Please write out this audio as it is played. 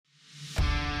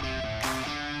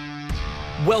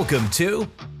Welcome to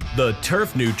the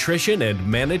Turf Nutrition and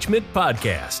Management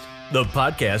Podcast, the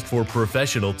podcast for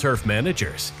professional turf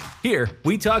managers. Here,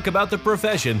 we talk about the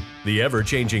profession, the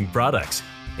ever-changing products,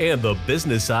 and the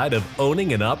business side of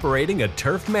owning and operating a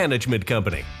turf management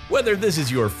company. Whether this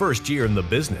is your first year in the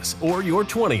business or your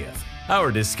 20th,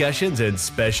 our discussions and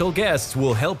special guests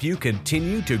will help you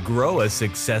continue to grow a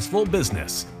successful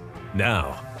business.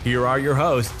 Now, here are your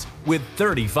hosts with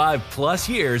 35 plus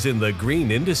years in the green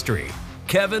industry,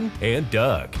 Kevin and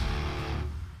Doug.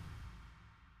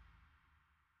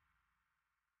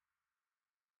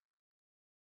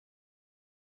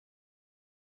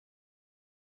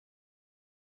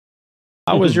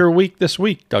 How was your week this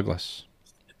week, Douglas?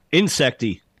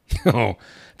 Insecty. Oh,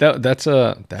 that's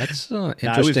a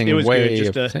interesting way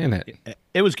of saying it.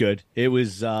 It was good. It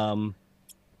was, obviously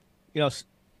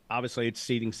it's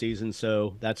seeding season,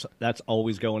 so that's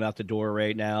always going out the door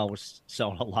right now. We're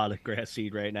selling a lot of grass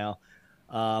seed right now,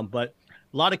 but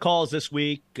a lot of calls this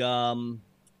week.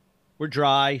 We're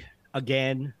dry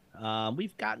again.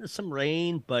 We've gotten some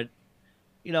rain, but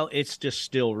it's just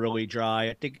still really dry.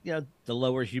 I think the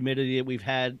lower humidity that we've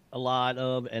had a lot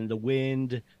of, and the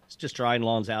wind, it's just drying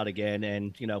lawns out again.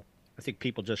 And I think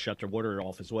people just shut their water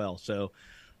off as well. So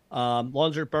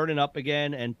lawns are burning up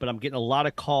again, but I'm getting a lot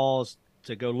of calls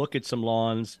to go look at some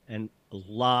lawns, and a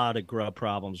lot of grub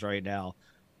problems right now.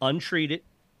 Untreated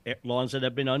lawns that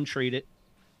have been untreated,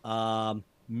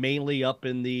 mainly up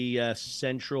in the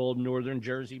central northern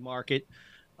Jersey market.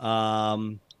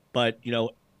 But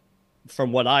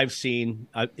from what I've seen,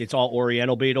 it's all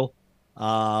Oriental beetle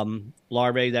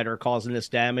larvae that are causing this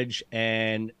damage.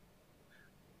 And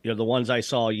the ones I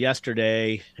saw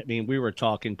yesterday, I mean, we were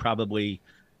talking probably,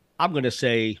 I'm going to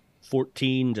say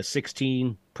 14 to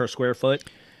 16 per square foot.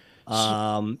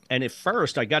 And at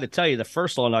first, I got to tell you, the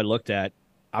first lawn I looked at,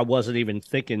 I wasn't even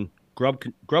thinking grub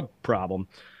problem.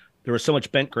 There was so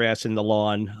much bent grass in the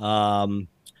lawn.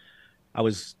 I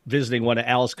was visiting one of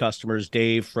Al's customers,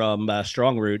 Dave from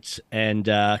Strong Roots, and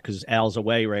because Al's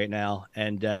away right now,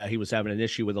 and he was having an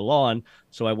issue with the lawn.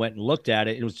 So I went and looked at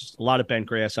it. It was just a lot of bent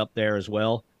grass up there as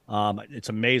well. It's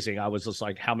amazing. I was just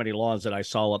like, how many lawns that I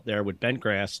saw up there with bent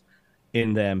grass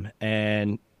in them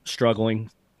and struggling,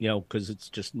 because it's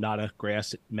just not a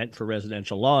grass meant for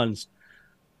residential lawns.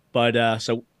 But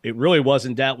so it really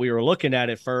wasn't that we were looking at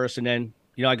it first. And then,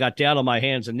 I got down on my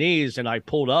hands and knees and I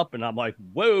pulled up and I'm like,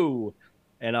 whoa.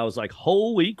 And I was like,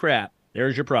 holy crap,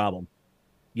 there's your problem.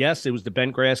 Yes, it was the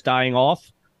bent grass dying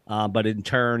off, but in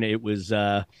turn, it was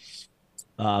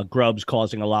grubs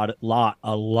causing a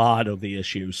lot of the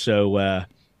issues. So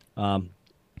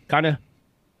kind of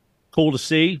cool to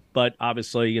see, but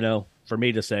obviously, for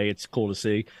me to say it's cool to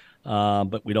see,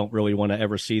 but we don't really want to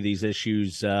ever see these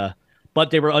issues.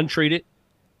 But they were untreated,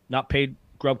 not paid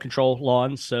grub control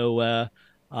lawns. So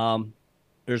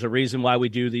there's a reason why we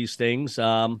do these things.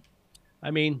 I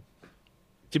mean,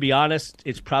 to be honest,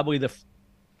 it's probably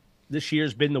this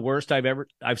year's been the worst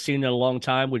I've seen in a long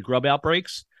time with grub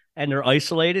outbreaks, and they're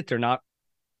isolated.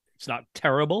 It's not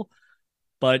terrible,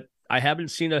 but I haven't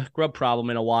seen a grub problem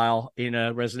in a while in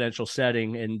a residential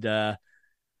setting. And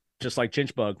just like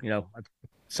chinch bug,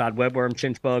 sod webworm,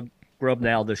 chinch bug, grub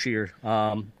now this year.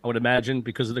 I would imagine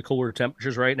because of the cooler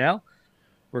temperatures right now,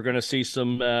 we're going to see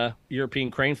some European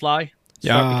crane fly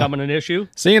start becoming an issue.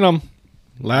 Seeing them.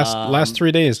 Last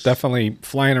 3 days, definitely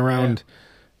flying around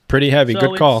pretty heavy. So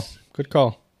Good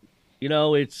call.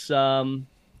 It's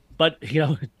but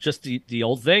just the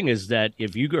old thing is that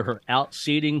if you go out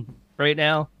seeding right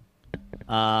now,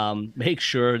 make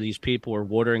sure these people are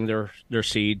watering their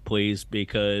seed, please,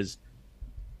 because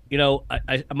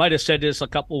I might have said this a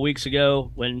couple of weeks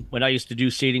ago when I used to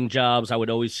do seeding jobs. I would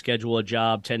always schedule a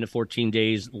job 10 to 14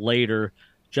 days later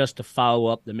just to follow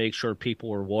up to make sure people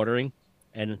were watering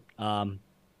and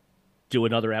do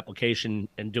another application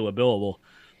and do a billable,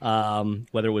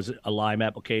 whether it was a lime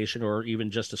application or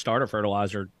even just a starter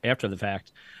fertilizer after the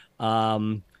fact.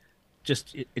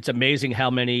 It's amazing how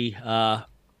many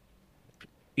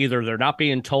either they're not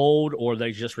being told or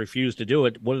they just refuse to do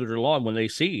it with their lawn when they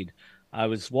seed. I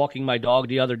was walking my dog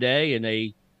the other day, and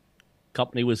a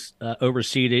company was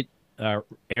overseeded,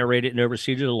 aerated and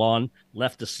overseeded the lawn,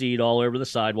 left the seed all over the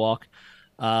sidewalk,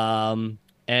 and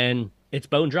it's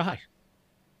bone dry.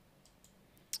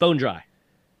 Bone dry.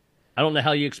 I don't know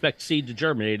how you expect seed to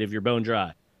germinate if you're bone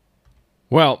dry.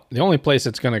 Well, the only place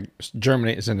it's going to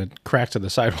germinate is in the cracks of the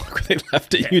sidewalk where they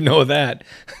left it. You that.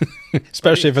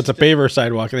 Especially if it's a paver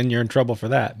sidewalk, then you're in trouble for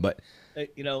that. But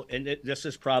this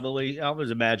is probably, I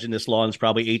would imagine this lawn's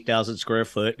probably 8,000 square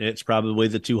foot, and it's probably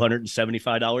the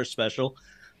 $275 special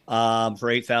for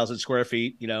 8,000 square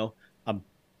feet.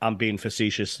 I'm being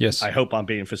facetious. Yes. I hope I'm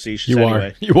being facetious. You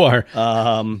anyway. are. You are.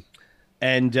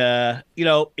 And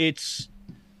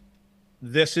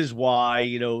this is why,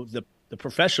 the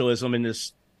professionalism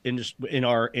in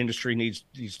our industry needs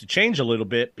to change a little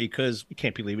bit, because we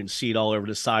can't be leaving seed all over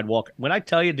the sidewalk. When I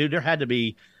tell you, dude, there had to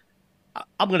be,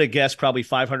 I'm going to guess, probably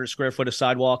 500 square foot of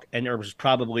sidewalk, and there was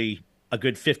probably a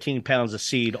good 15 pounds of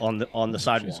seed on the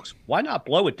sidewalks. Why not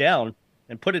blow it down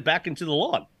and put it back into the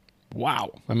lawn?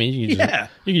 Wow. I mean, you can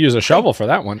use a shovel for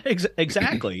that one.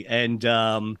 Exactly. And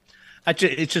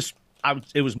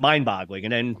it was mind boggling.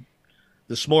 And then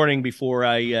this morning, before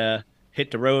I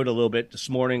hit the road a little bit,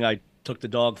 I took the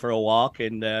dog for a walk,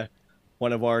 and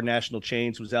one of our national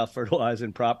chains was out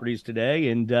fertilizing properties today.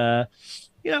 And, of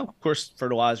course,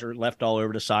 fertilizer left all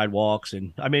over the sidewalks,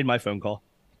 and I made my phone call.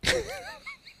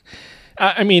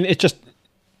 I mean, it just,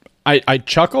 I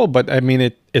chuckle, but I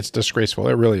mean, it's disgraceful.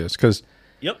 It really is. Because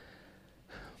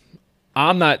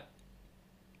I'm not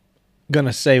going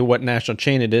to say what national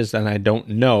chain it is, and I don't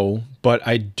know, but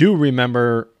I do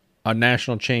remember a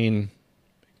national chain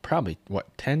probably,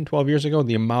 10, 12 years ago,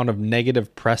 the amount of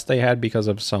negative press they had because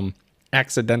of some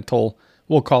accidental,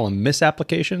 we'll call them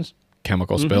misapplications,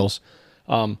 chemical spills.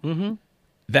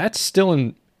 That's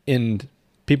still in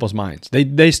people's minds.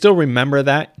 They still remember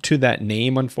that to that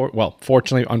name,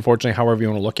 fortunately, unfortunately, however you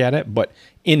want to look at it, but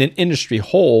in an industry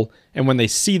whole, and when they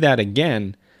see that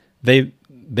again,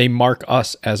 they mark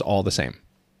us as all the same.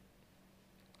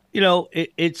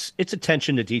 It's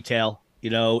attention to detail.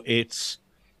 It's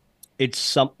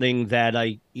something that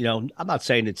I'm not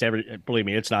saying it's believe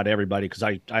me, it's not everybody, because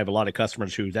I have a lot of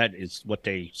customers who that is what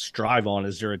they strive on,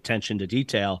 is their attention to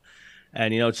detail.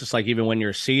 And, it's just like, even when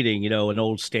you're seeding, an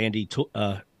old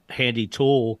handy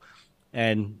tool,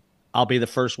 and I'll be the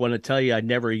first one to tell you, I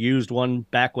never used one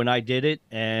back when I did it.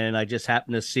 And I just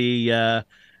happened to see,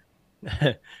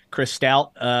 Chris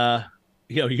Stout,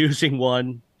 using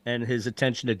one, and his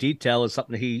attention to detail is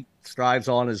something he strives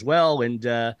on as well. And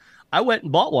I went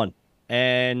and bought one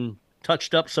and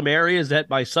touched up some areas that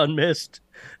my son missed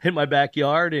in my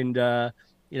backyard. And,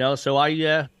 so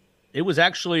it was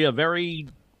actually a very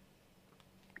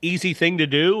easy thing to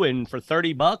do. And for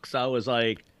 $30, I was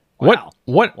like, wow,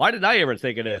 why did I ever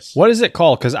think of this? What is it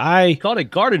called? Because I called it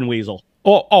garden weasel.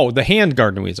 Oh, the hand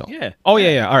garden weasel. Yeah. Oh,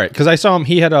 yeah. All right. Because I saw him.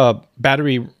 He had a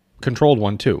battery controlled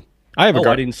one too. I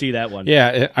didn't see that one.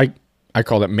 Yeah. I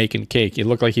called it making cake. It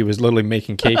looked like he was literally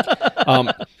making cake.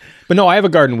 But no, I have a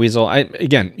garden weasel.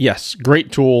 Yes,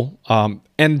 great tool.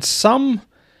 And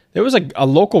there was a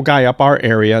local guy up our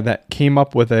area that came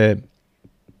up with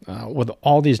with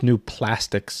all these new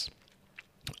plastics,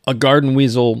 a garden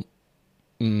weasel,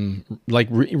 like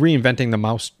reinventing the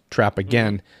mouse trap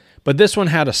again. But this one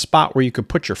had a spot where you could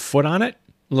put your foot on it,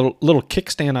 little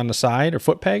kickstand on the side or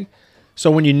foot peg.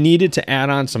 So when you needed to add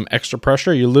on some extra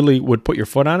pressure, you literally would put your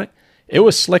foot on it. It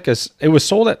was slick as it was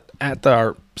sold at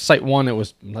our Site One. It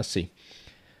was, let's see,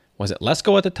 was it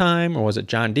Lesco at the time, or was it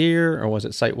John Deere, or was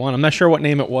it Site One? I'm not sure what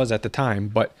name it was at the time,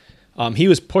 but he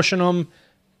was pushing them,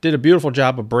 did a beautiful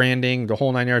job of branding, the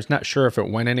whole 9 yards. Not sure if it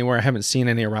went anywhere. I haven't seen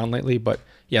any around lately, but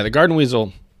yeah, the garden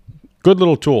weasel, good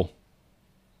little tool.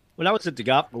 When I was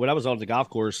on the golf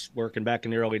course working back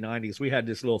in the early 90s, we had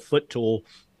this little foot tool.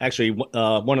 Actually,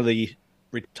 one of the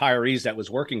retirees that was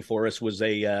working for us was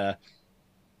a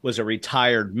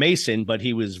retired mason, but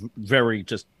he was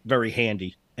very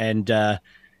handy. And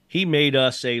he made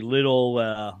us a little,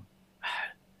 God,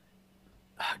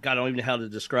 I don't even know how to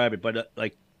describe it, but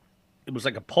it was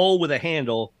like a pole with a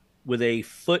handle with a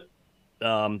foot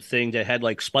thing that had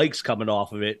like spikes coming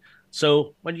off of it.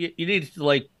 So when you needed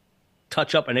to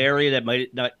touch up an area that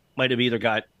might have either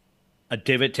got a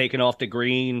divot taken off the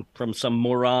green from some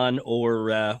moron,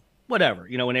 or whatever,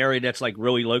 an area that's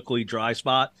really locally dry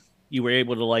spot, you were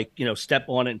able to step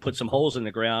on it and put some holes in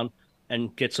the ground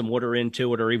and get some water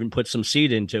into it, or even put some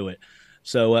seed into it.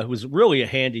 So it was really a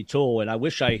handy tool, and I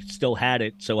wish I still had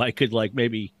it so I could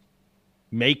maybe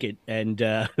make it and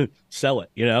sell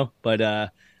it, but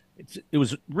it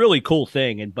was a really cool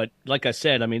thing. But like I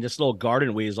said, I mean, this little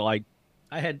garden weasel, I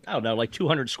had,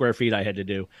 200 square feet I had to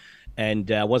do,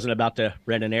 and I wasn't about to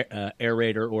rent an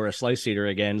aerator or a slice seeder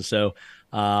again. So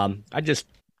I just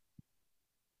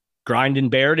grind and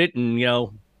bared it, and,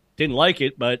 didn't like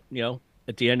it, but,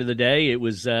 at the end of the day, it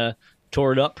was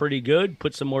tore it up pretty good,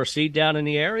 put some more seed down in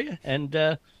the area, and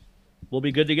we'll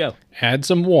be good to go. Add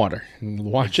some water and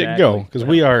watch it go, because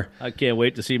we are. I can't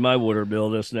wait to see my water bill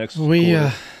this next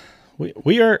quarter.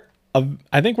 We are.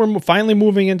 I think we're finally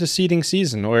moving into seeding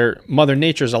season, where Mother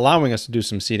Nature's allowing us to do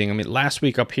some seeding. I mean, last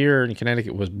week up here in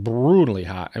Connecticut was brutally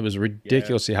hot. It was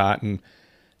ridiculously hot, and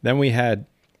then we had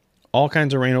all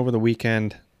kinds of rain over the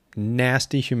weekend.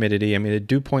 nasty humidity. I mean, the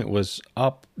dew point was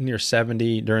up near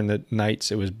 70 during the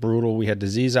nights. It was brutal. We had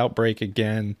disease outbreak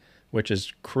again, which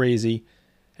is crazy.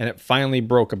 And it finally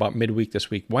broke about midweek this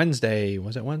week. Wednesday,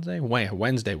 was it Wednesday?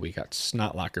 Wednesday we got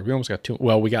snot locker. We almost got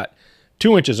we got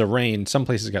 2 inches of rain. Some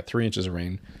places got 3 inches of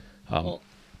rain.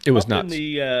 It was nuts. In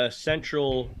the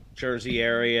central Jersey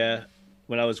area,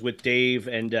 when I was with Dave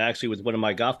and actually with one of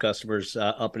my golf customers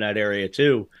up in that area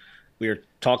too, we were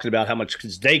talking about how much,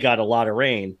 because they got a lot of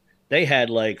rain. They had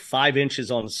like 5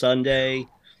 inches on Sunday,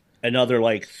 another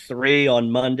like 3 on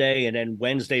Monday, and then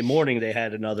Wednesday morning they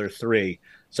had another 3.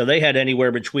 So they had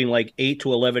anywhere between like 8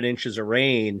 to 11 inches of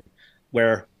rain,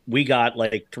 where we got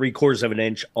like 3/4 of an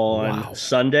inch on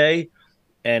Sunday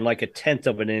and like 1/10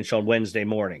 of an inch on Wednesday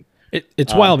morning.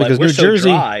 It's wild because New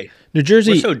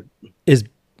Jersey is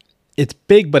it's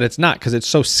big, but it's not, because it's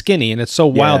so skinny, and it's so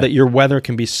wild that your weather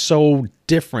can be so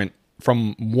different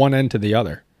from one end to the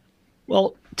other.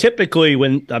 Well, typically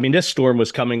this storm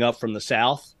was coming up from the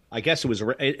south. I guess it was,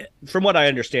 from what I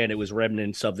understand, it was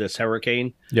remnants of this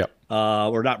hurricane. Yep.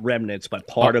 Or not remnants, but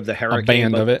part of the hurricane. A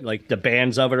band of it. Like the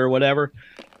bands of it or whatever.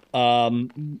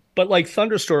 But like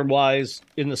thunderstorm-wise,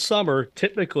 in the summer,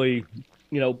 typically,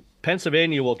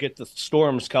 Pennsylvania will get the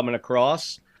storms coming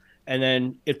across, and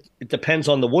then it depends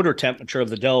on the water temperature of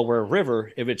the Delaware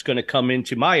River if it's going to come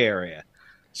into my area.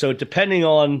 So depending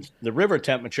on the river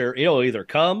temperature, it'll either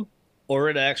come or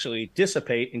it actually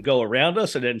dissipate and go around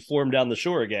us and then form down the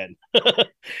shore again.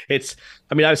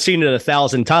 I've seen it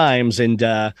 1,000 times.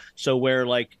 And so where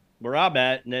I'm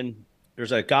at, and then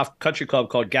there's a golf country club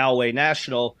called Galloway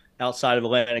National outside of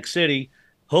Atlantic City.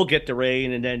 He'll get the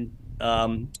rain, and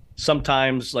then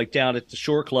sometimes like down at the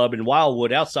Shore Club in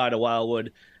Wildwood, outside of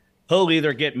Wildwood, he'll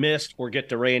either get mist or get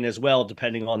the rain as well,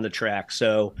 depending on the track.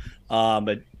 So,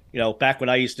 but back when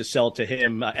I used to sell to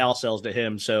him, Al sells to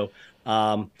him. So,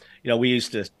 we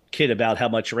used to kid about how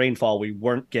much rainfall we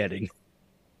weren't getting.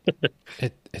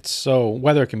 It's so,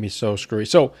 weather can be so screwy.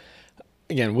 So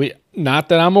again, not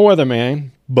that I'm a weatherman,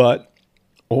 but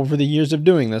over the years of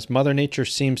doing this, Mother Nature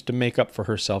seems to make up for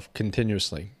herself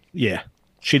continuously. Yeah,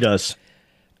 she does.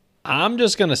 I'm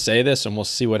just going to say this, and we'll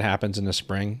see what happens in the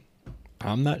spring.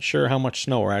 I'm not sure how much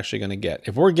snow we're actually going to get.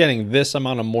 If we're getting this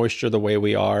amount of moisture the way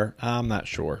we are, I'm not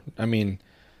sure. I mean,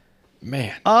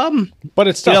 man. But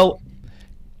it's tough.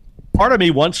 Part of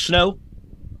me wants snow.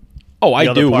 Oh,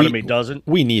 I do. Part of me doesn't.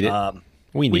 We need it.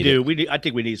 We do. I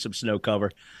think we need some snow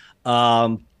cover.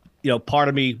 Part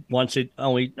of me wants it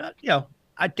only,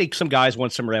 I think some guys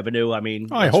want some revenue.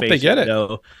 I hope they get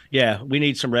it. Yeah, we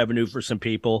need some revenue for some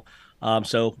people. And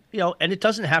it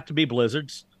doesn't have to be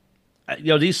blizzards.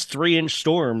 These 3-inch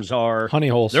storms are honey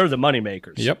holes. They're the money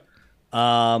makers. Yep.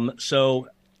 So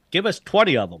give us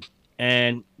 20 of them,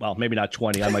 and maybe not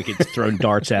 20. I might get thrown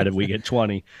darts at if we get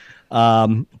 20.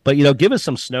 But give us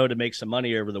some snow to make some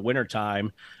money over the winter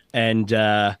time, and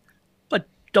but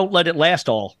don't let it last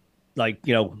all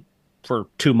for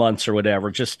 2 months or whatever.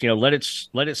 Just let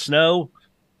it snow,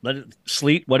 let it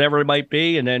sleet, whatever it might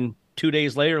be, and then 2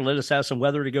 days later, let us have some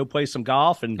weather to go play some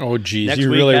golf. And oh, geez, you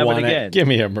really want it? Give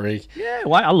me a break. Yeah,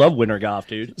 I love winter golf,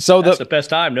 dude. So that's the best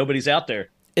time. Nobody's out there.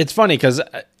 It's funny because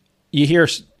you hear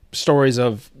stories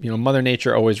of Mother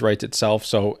Nature always rights itself.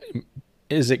 So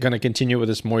is it going to continue with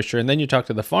this moisture? And then you talk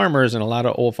to the farmers, and a lot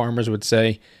of old farmers would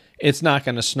say it's not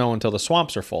going to snow until the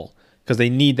swamps are full, because they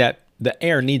need that. The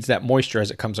air needs that moisture as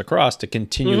it comes across to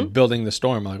continue building the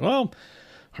storm. Like, well,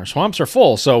 our swamps are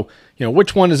full. So,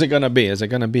 which one is it going to be? Is it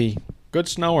going to be good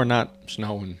snow or not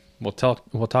snow? And we'll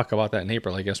talk about that in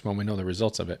April, I guess, when we know the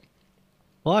results of it.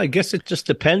 Well, I guess it just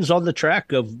depends on the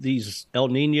track of these El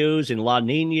Niños and La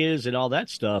Niñas and all that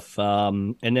stuff.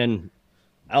 And then,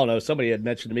 I don't know, somebody had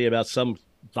mentioned to me about some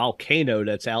volcano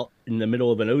that's out in the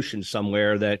middle of an ocean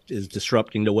somewhere that is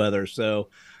disrupting the weather. So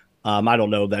I don't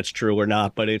know if that's true or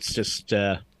not, but it's just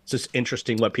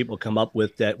interesting what people come up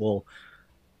with that will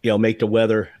make the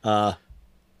weather,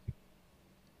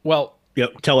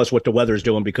 tell us what the weather is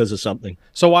doing because of something.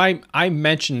 So I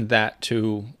mentioned that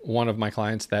to one of my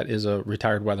clients that is a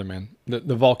retired weatherman,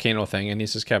 the volcano thing. And he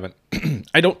says, Kevin,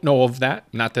 I don't know of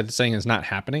that. Not that it's saying it's not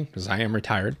happening, because I am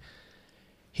retired.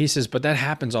 He says, but that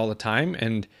happens all the time.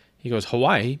 And he goes,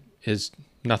 Hawaii is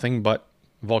nothing but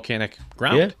volcanic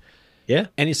ground. Yeah.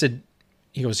 And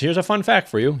he goes, here's a fun fact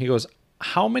for you. He goes,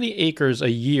 how many acres a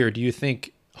year do you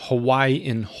think Hawaii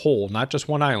in whole, not just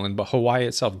one island, but Hawaii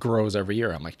itself grows every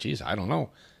year? I'm like, geez, I don't know.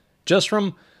 Just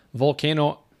from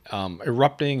volcano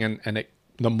erupting and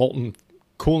the molten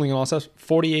cooling and all that stuff,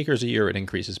 40 acres a year it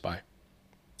increases by.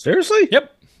 Seriously?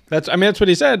 Yep. That's what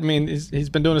he said. He's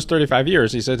been doing this 35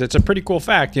 years. He says it's a pretty cool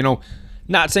fact.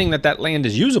 Not saying that land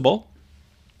is usable,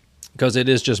 because it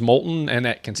is just molten and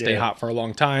it can stay hot for a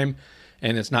long time,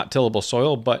 and it's not tillable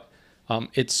soil, but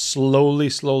it's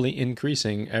slowly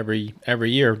increasing every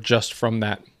year just from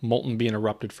that molten being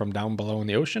erupted from down below in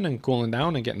the ocean and cooling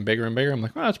down and getting bigger and bigger. I'm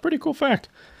like, wow, that's a pretty cool fact.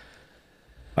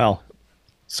 Well,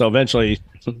 so eventually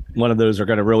one of those are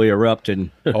going to really erupt,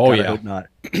 and hope not.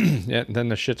 Yeah, then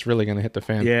the shit's really going to hit the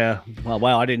fan. Yeah. Well,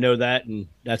 wow, I didn't know that, and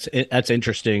that's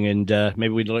interesting. And maybe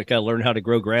we'd got to learn how to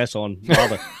grow grass on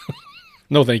lava.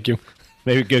 No, thank you.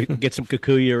 Maybe get some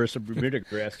kikuyu or some Bermuda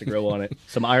grass to grow on it.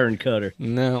 Some iron cutter.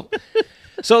 No.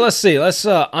 So let's see. Let's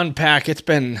unpack. It's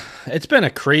been a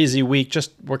crazy week.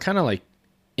 Just we're kind of like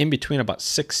in between about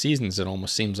 6 seasons. It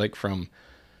almost seems like, from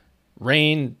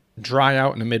rain, dry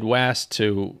out in the Midwest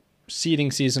to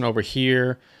seeding season over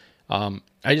here.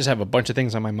 I just have a bunch of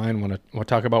things on my mind I want to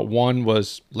talk about. One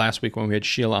was last week when we had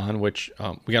Sheila on, which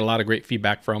we got a lot of great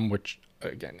feedback from. Which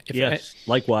again,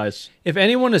 likewise. If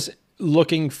anyone is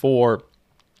looking for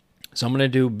someone to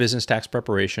do business tax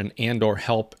preparation and or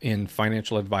help in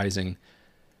financial advising,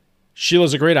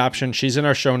 Sheila's a great option. She's in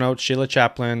our show notes. Sheila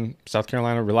Chaplin, South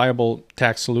Carolina, Reliable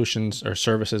Tax Solutions or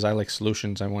Services. I like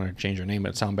solutions. I want to change her name, but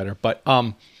it sounds better. But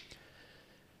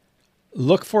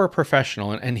look for a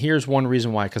professional. And here's one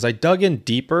reason why. Because I dug in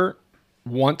deeper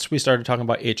once we started talking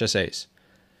about HSAs.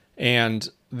 And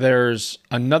there's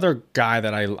another guy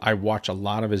that I watch a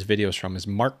lot of his videos from is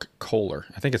Mark Kohler.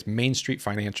 I think it's Main Street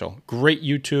Financial. Great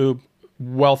YouTube,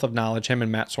 wealth of knowledge. Him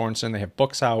and Matt Sorensen. They have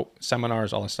books out,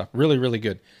 seminars, all this stuff. Really, really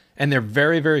good. And they're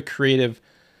very, very creative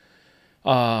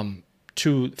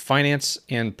to finance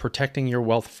and protecting your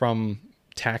wealth from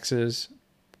taxes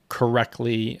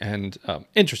correctly and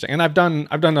interesting. And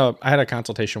I had a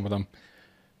consultation with them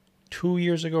 2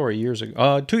 years ago or years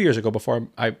ago, 2 years ago before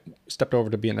I stepped over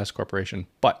to be an S corporation.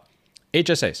 But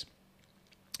HSAs,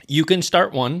 you can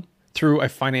start one through a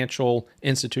financial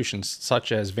institution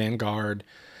such as Vanguard,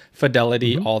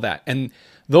 Fidelity, all that. And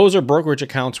those are brokerage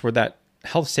accounts where that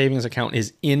health savings account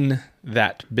is in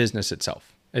that business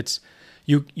itself. It's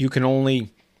you can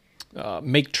only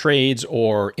make trades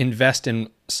or invest in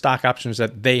stock options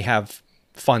that they have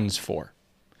funds for.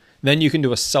 Then you can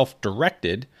do a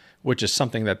self-directed, which is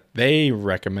something that they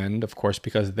recommend, of course,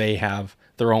 because they have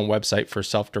their own website for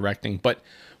self-directing. But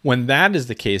when that is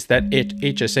the case, that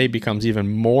HSA becomes even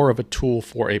more of a tool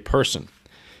for a person.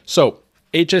 So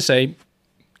HSA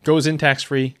goes in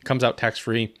tax-free, comes out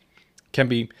tax-free, can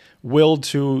be willed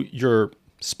to your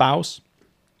spouse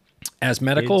as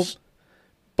medical,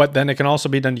 but then it can also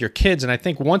be done to your kids. And I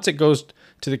think once it goes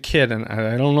to the kid, and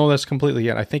I don't know this completely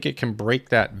yet, I think it can break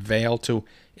that veil to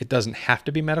it doesn't have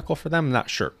to be medical for them. I'm not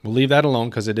sure. We'll leave that alone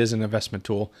because it is an investment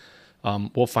tool.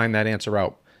 We'll find that answer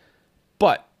out.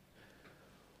 But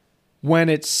when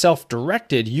it's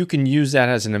self-directed, you can use that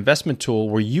as an investment tool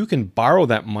where you can borrow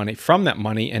that money from that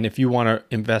money. And if you want to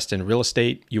invest in real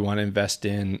estate, you want to invest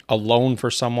in a loan for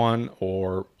someone,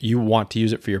 or you want to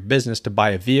use it for your business to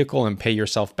buy a vehicle and pay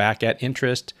yourself back at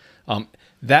interest,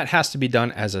 that has to be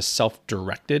done as a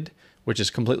self-directed, which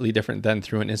is completely different than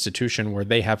through an institution where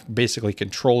they have basically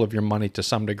control of your money to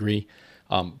some degree.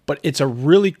 But it's a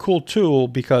really cool tool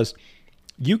because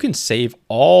you can save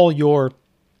all your,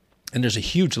 and there's a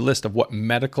huge list of what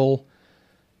medical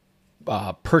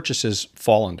purchases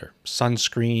fall under: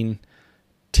 sunscreen,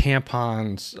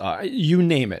 tampons, you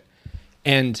name it.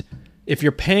 And if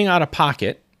you're paying out of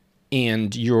pocket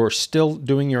and you're still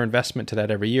doing your investment to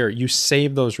that every year, you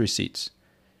save those receipts.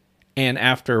 And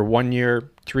after 1 year,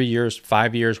 3 years,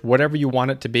 5 years, whatever you want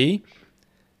it to be,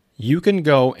 you can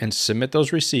go and submit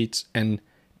those receipts and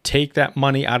take that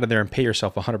money out of there and pay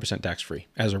yourself 100% tax-free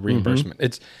as a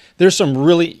reimbursement. There's some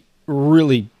really,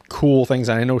 really cool things.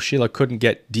 And I know Sheila couldn't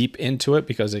get deep into it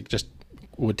because it just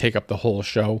would take up the whole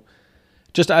show.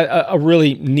 Just a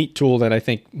really neat tool that I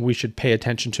think we should pay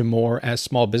attention to more as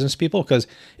small business people, because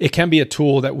it can be a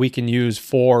tool that we can use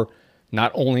for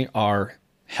not only our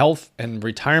health and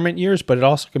retirement years, but it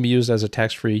also can be used as a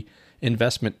tax-free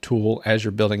investment tool as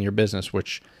you're building your business,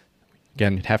 which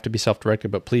again, you'd have to be self-directed,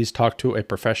 but please talk to a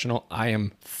professional. I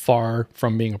am far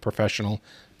from being a professional,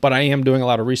 but I am doing a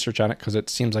lot of research on it because it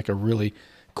seems like a really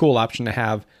cool option to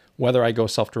have, whether I go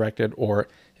self-directed or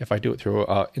if I do it through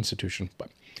an institution.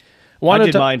 But I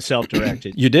did mine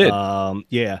self-directed. You did?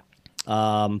 Yeah.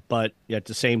 But at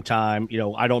the same time,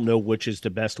 I don't know which is the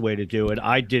best way to do it.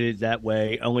 I did it that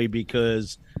way only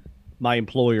because my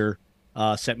employer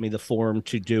sent me the form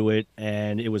to do it,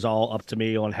 and it was all up to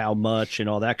me on how much and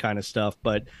all that kind of stuff.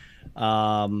 But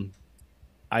I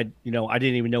didn't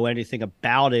even know anything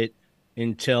about it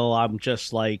until I'm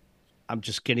just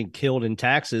getting killed in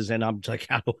taxes, and I'm like,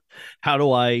 how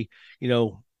do I,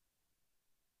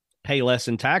 pay less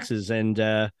in taxes.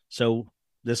 And so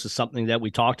this is something that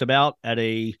we talked about at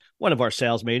one of our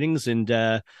sales meetings, and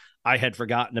I had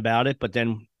forgotten about it. But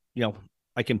then,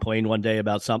 I complained one day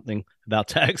about something about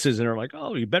taxes, and they're like,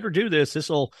 "Oh, you better do this.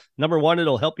 Number one,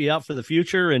 it'll help you out for the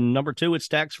future, and number two, it's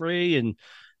tax free, and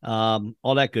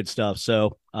all that good stuff."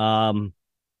 So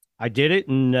I did it,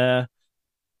 and I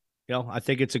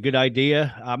think it's a good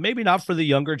idea. Maybe not for the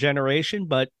younger generation,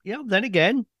 but then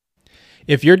again,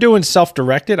 if you're doing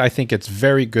self-directed, I think it's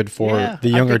very good for the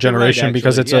younger generation, right,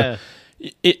 because it's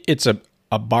a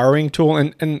borrowing tool.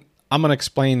 And I'm going to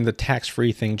explain the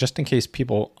tax-free thing just in case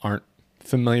people aren't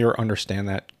familiar or understand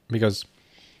that, because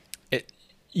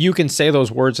you can say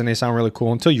those words and they sound really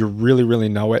cool until you really, really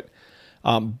know it.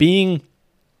 When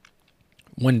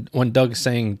Doug's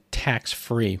saying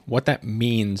tax-free, what that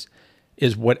means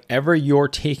is whatever you're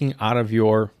taking out of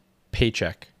your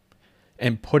paycheck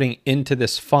and putting into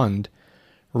this fund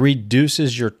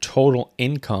reduces your total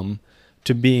income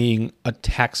to being a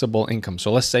taxable income.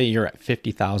 So let's say you're at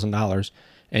 $50,000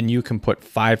 and you can put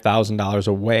 $5,000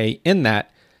 away in that.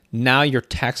 Now your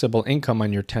taxable income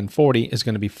on your 1040 is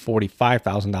going to be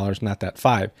 $45,000, not that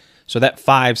 5. So that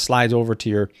 5 slides over to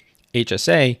your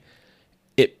HSA.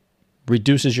 It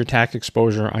reduces your tax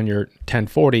exposure on your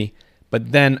 1040,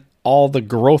 but then all the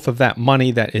growth of that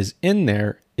money that is in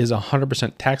there is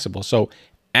 100% taxable. So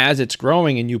as it's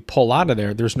growing and you pull out of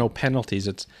there, there's no penalties.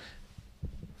 It's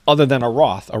other than a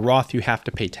Roth. A Roth you have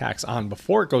to pay tax on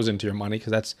before it goes into your money,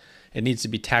 because it needs to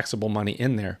be taxable money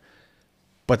in there.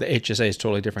 But the HSA is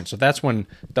totally different. So that's when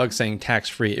Doug's saying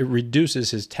tax-free. It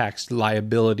reduces his tax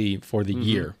liability for the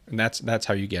year, and that's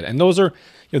how you get it. And those are,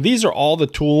 these are all the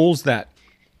tools that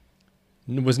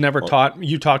was never taught.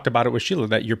 You talked about it with Sheila,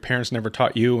 that your parents never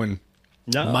taught you, and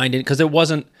mine didn't, because it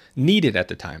wasn't needed at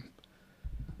the time.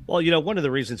 Well, one of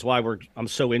the reasons why I'm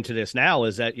so into this now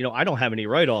is that, I don't have any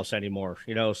write-offs anymore,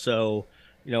 so,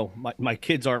 my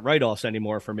kids aren't write-offs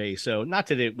anymore for me. So not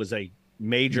that it was a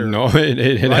major. No,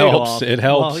 it helps. It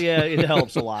helps. Well, yeah, it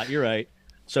helps a lot. You're right.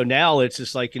 So now it's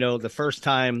just like, the first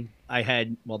time I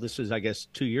had, this is, I guess,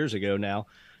 2 years ago now.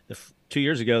 2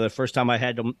 years ago, the first time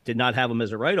I did not have them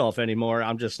as a write-off anymore.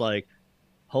 I'm just like,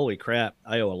 holy crap,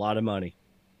 I owe a lot of money.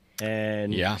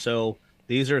 And so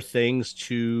these are things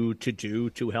to do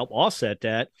to help offset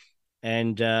that.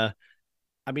 And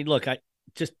look, I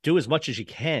just do as much as you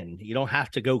can. You don't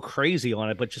have to go crazy on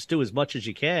it, but just do as much as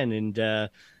you can. And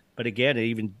but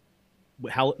again,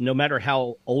 no matter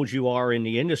how old you are in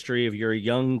the industry, if you're a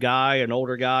young guy, an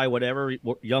older guy, whatever,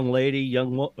 young lady,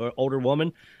 or older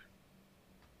woman,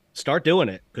 start doing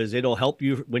it, because it'll help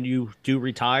you when you do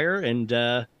retire. And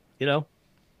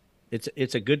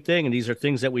it's a good thing, and these are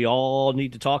things that we all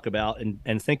need to talk about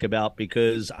and think about,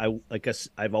 because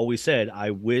I've always said,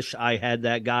 I wish I had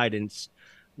that guidance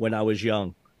when I was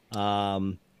young.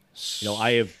 I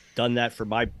have done that for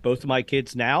both of my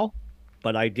kids now,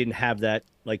 but I didn't have that,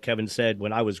 like Kevin said,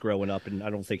 when I was growing up, and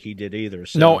I don't think he did either.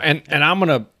 So. No, and I'm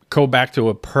gonna go back to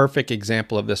a perfect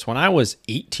example of this. When I was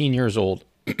 18 years old,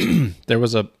 there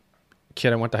was a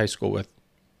kid I went to high school with.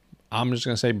 I'm just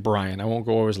gonna say Brian. I won't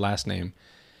go over his last name.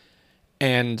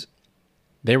 And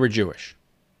they were Jewish.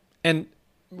 And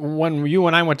when you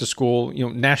and I went to school,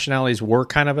 nationalities were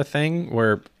kind of a thing,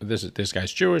 where this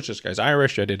guy's Jewish, this guy's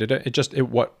Irish, it just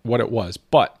what it was.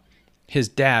 But his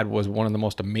dad was one of the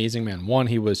most amazing men. One,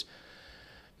 he was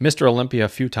Mr. Olympia a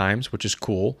few times, which is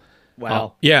cool.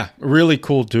 Wow. Yeah, really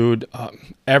cool dude.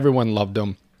 Everyone loved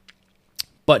him.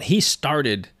 But he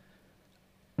started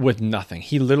with nothing.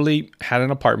 He literally had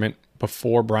an apartment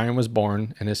before Brian was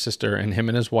born, and his sister and him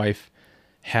and his wife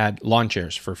had lawn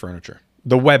chairs for furniture.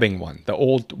 The webbing one, the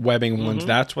old webbing ones,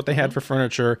 that's what they had for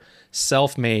furniture,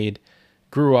 self-made,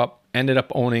 grew up, ended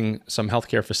up owning some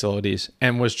healthcare facilities,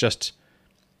 and was just,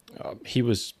 he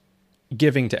was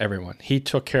giving to everyone. He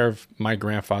took care of my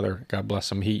grandfather, God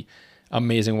bless him.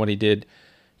 Amazing what he did.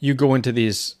 You go into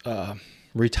these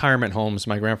retirement homes.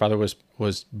 My grandfather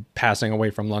was passing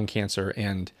away from lung cancer,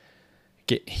 and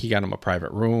he got him a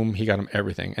private room. He got him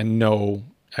everything, and no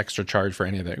extra charge for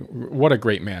any of that. What a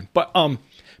great man. But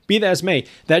be that as may,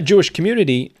 that Jewish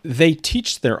community, they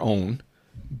teach their own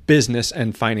business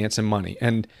and finance and money.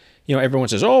 And everyone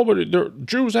says, "Oh, but the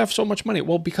Jews have so much money."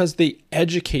 Well, because they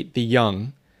educate the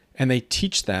young, and they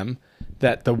teach them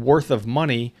that the worth of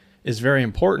money is very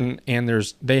important, and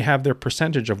they have their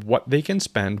percentage of what they can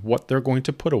spend, what they're going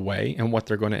to put away, and what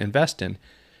they're going to invest in.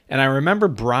 And I remember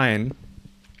Brian,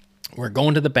 we're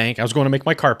going to the bank. I was going to make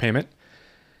my car payment,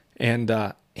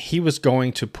 and he was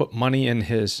going to put money in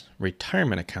his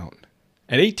retirement account.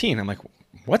 At 18, I'm like,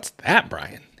 "What's that,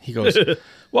 Brian?" He goes,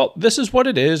 well, this is what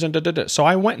it is. And da, da, da. So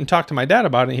I went and talked to my dad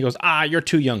about it. And he goes, you're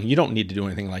too young. You don't need to do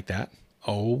anything like that.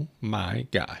 Oh my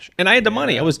gosh. And I had the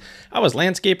money. I was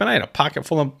landscaping. I had a pocket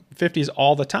full of 50s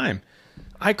all the time.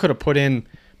 I could have put in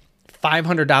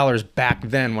 $500 back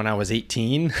then when I was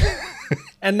 18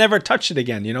 and never touched it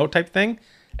again, type thing.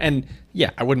 And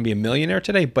yeah, I wouldn't be a millionaire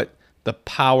today, but the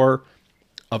power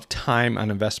of time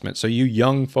on investment. So you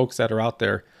young folks that are out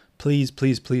there, please,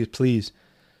 please, please, please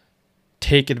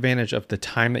take advantage of the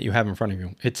time that you have in front of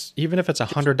you. Even if it's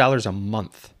 $100 a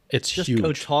month, it's just huge.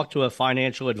 Go talk to a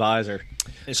financial advisor.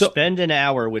 Spend an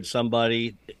hour with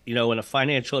somebody, and a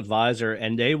financial advisor,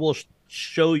 and they will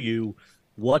show you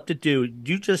what to do.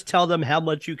 You just tell them how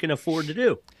much you can afford to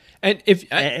do. And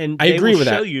I agree with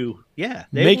that.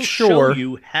 They will show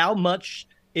you how much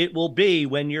it will be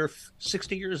when you're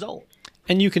 60 years old.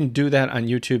 And you can do that on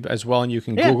YouTube as well, and you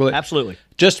can Google it. Absolutely.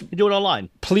 Just do it online.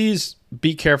 Please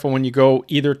be careful when you go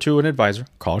either to an advisor.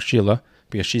 Call Sheila,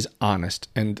 because she's honest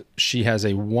and she has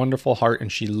a wonderful heart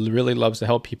and she really loves to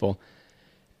help people.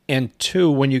 And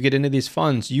two, when you get into these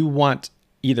funds, you want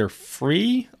either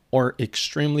free or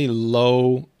extremely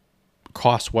low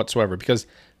cost whatsoever, because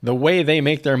the way they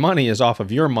make their money is off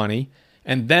of your money,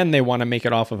 and then they want to make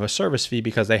it off of a service fee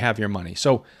because they have your money.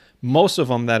 So most of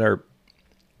them that are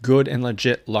good and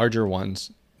legit larger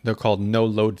ones, they're called no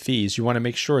load fees. You want to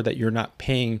make sure that you're not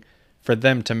paying for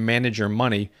them to manage your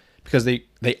money, because they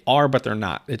are, but they're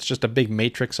not. It's just a big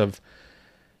matrix of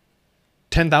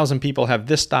 10,000 people have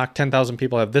this stock, 10,000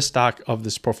 people have this stock of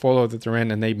this portfolio that they're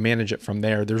in, and they manage it from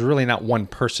there. There's really not one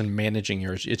person managing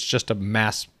yours. It's just a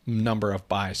mass number of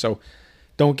buys. So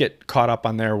don't get caught up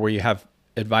on there where you have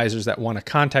advisors that want to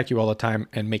contact you all the time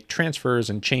and make transfers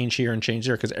and change here and change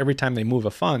there, because every time they move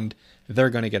a fund, they're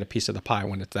going to get a piece of the pie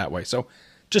when it's that way. So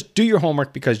just do your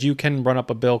homework, because you can run up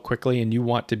a bill quickly, and you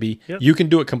want to be, you can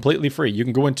do it completely free. You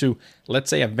can go into, let's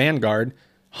say, a Vanguard,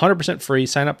 100% free,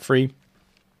 sign up free,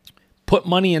 put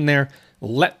money in there,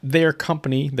 let their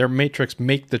company, their matrix,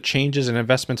 make the changes and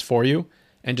investments for you,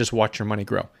 and just watch your money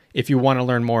grow. If you want to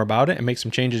learn more about it and make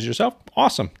some changes yourself,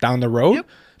 awesome, down the road.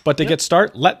 But to get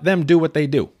started, let them do what they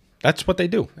do. That's what they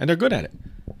do, and they're good at it.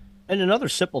 And another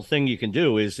simple thing you can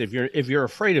do is, if you're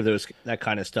afraid of that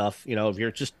kind of stuff, if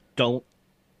you're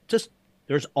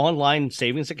there's online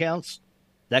savings accounts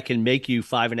that can make you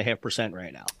 5.5%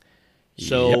 right now.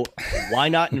 So why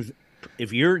not?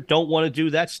 If you don't want to do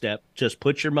that step, just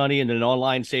put your money in an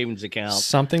online savings account.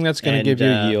 Something that's going to give you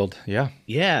a yield.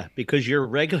 Yeah, because you're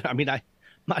regular. I mean, I'm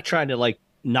not trying to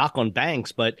knock on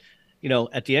banks, but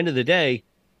at the end of the day,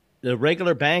 the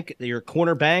regular bank, your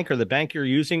corner bank or the bank you're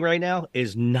using right now,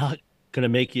 is not going to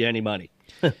make you any money.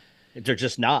 They're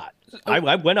just not.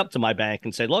 I went up to my bank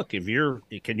and said, look, can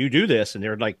you do this? And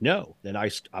they're like, no. Then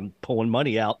I'm pulling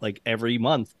money out every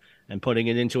month and putting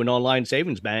it into an online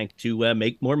savings bank to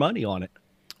make more money on it.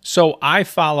 So I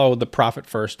follow The Profit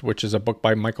First, which is a book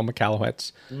by Michael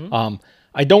Michalowicz. Mm-hmm.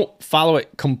 I don't follow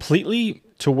it completely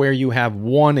to where you have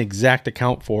one exact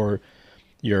account for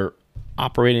your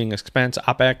operating expense,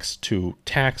 OPEX, to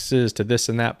taxes, to this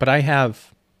and that. But I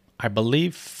have, I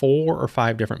believe, 4 or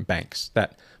 5 different banks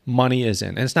that money is in.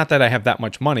 And it's not that I have that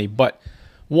much money, but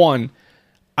one,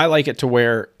 I like it to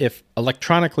where if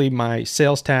electronically my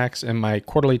sales tax and my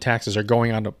quarterly taxes are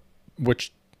going on to,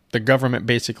 which the government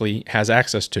basically has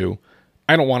access to,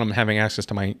 I don't want them having access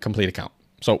to my complete account.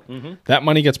 So that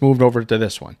money gets moved over to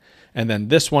this one. And then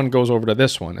this one goes over to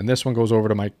this one. And this one goes over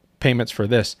to my payments for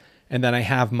this. And then I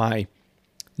have my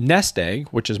nest egg,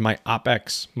 which is my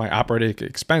OPEX, my operating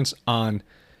expense on,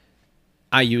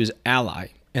 I use Ally.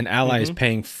 And Ally is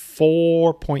paying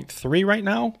 4.3 right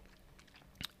now.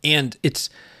 And it's,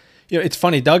 it's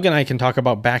funny. Doug and I can talk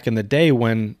about back in the day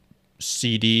when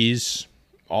CDs,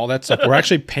 all that stuff, we're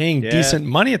actually paying decent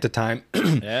money at the time.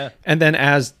 And then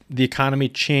as the economy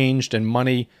changed and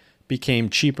money became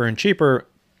cheaper and cheaper,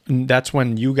 that's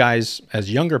when you guys,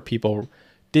 as younger people,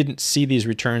 didn't see these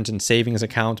returns in savings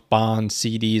accounts, bonds,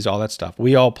 CDs, all that stuff.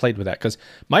 We all played with that because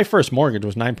my first mortgage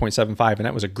was 9.75, and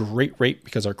that was a great rate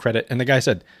because our credit. And the guy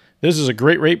said, this is a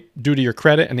great rate due to your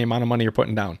credit and the amount of money you're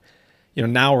putting down.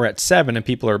 Now we're at 7 and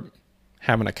people are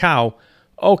having a cow.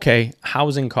 Okay,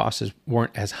 housing costs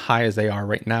weren't as high as they are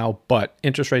right now, but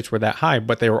interest rates were that high,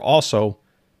 but they were also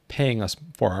paying us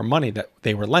for our money that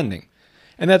they were lending.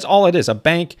 And that's all it is. A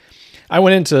bank. I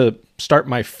went in to start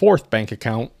my 4th bank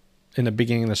account in the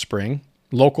beginning of the spring,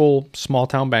 local small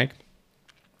town bank.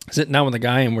 Sitting down with the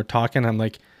guy and we're talking. I'm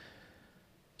like,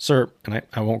 sir, and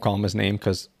I won't call him his name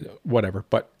because whatever,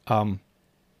 but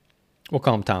we'll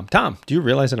call him Tom. Tom, do you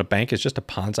realize that a bank is just a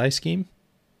Ponzi scheme?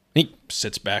 He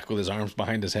sits back with his arms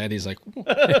behind his head. He's like,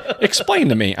 explain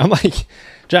to me. I'm like,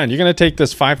 John, you're going to take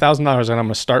this $5,000 and I'm going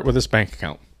to start with this bank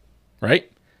account, right?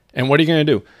 And what are you going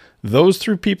to do? Those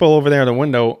three people over there in the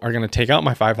window are going to take out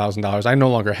my $5,000. I no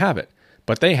longer have it,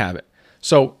 but they have it.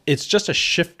 So it's just a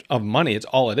shift of money. It's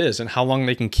all it is, and how long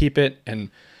they can keep it and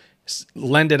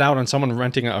lend it out on someone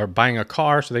renting or buying a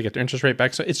car so they get their interest rate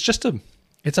back. So it's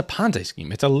a Ponzi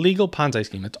scheme. It's a legal Ponzi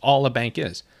scheme. It's all a bank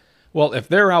is. Well, if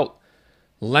they're out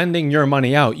lending your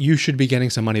money out, you should be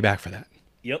getting some money back for that.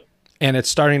 Yep. And it's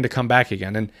starting to come back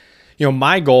again. And,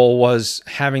 my goal was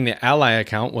having the Ally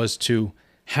account was to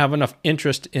have enough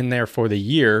interest in there for the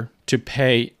year to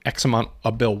pay X amount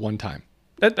a bill one time.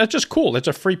 That's just cool. It's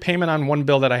a free payment on one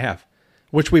bill that I have,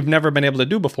 which we've never been able to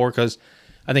do before because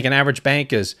I think an average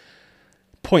bank is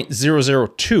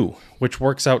 0.002, which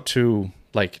works out to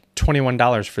like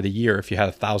 $21 for the year if you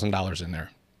had $1,000 in there.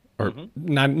 Or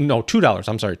 $2.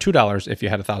 I'm sorry, $2 if you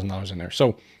had $1,000 in there.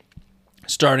 So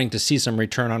starting to see some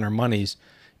return on our monies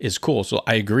is cool. So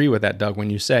I agree with that, Doug,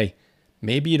 when you say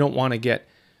maybe you don't want to get,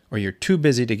 or you're too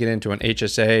busy to get into an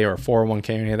HSA or a 401k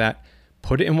or any of that.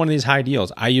 Put it in one of these high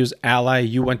deals. I use Ally.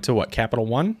 You went to what, Capital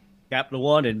One? Capital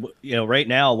One, and right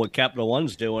now what Capital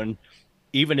One's doing,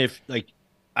 even if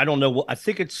I don't know, I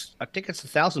think it's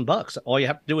 $1,000. All you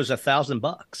have to do is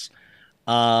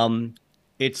 $1,000.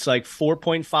 It's like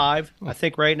 4.5, I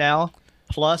think, right now.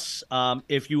 Plus,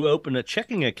 if you open a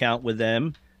checking account with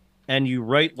them and you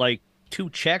write like 2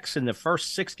 checks in the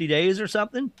first 60 days or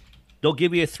something, they'll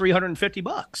give you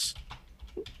 $350.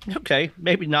 Okay,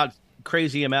 maybe not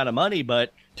crazy amount of money,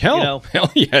 but hell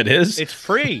yeah, it is. It's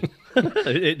free.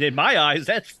 In my eyes,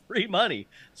 that's free money.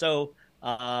 So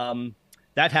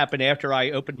that happened after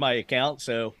I opened my account,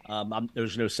 so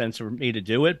there's no sense for me to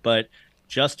do it. But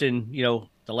just in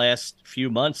the last few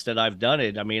months that I've done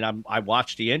it, I mean, I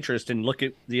watch the interest and look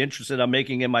at the interest that I'm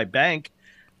making in my bank,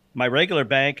 my regular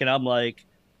bank, and I'm like,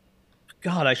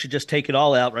 God, I should just take it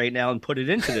all out right now and put it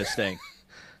into this thing.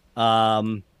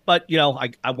 But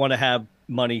I want to have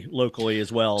money locally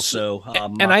as well. So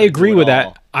and I agree with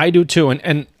that. I do too.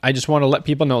 And I just want to let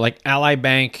people know, like Ally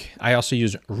Bank, I also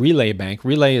use Relay Bank.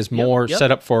 Relay is more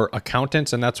set up for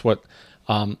accountants, and that's what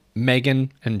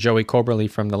Megan and Joey Coberly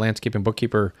from the Landscaping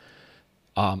Bookkeeper,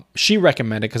 she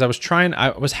recommended, because I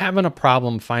was having a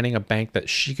problem finding a bank that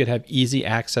she could have easy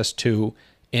access to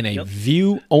in a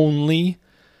view only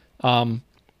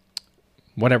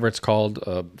whatever it's called,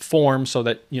 form, so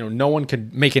that no one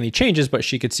could make any changes, but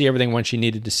she could see everything when she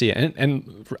needed to see it.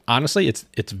 And honestly,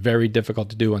 it's very difficult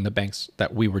to do on the banks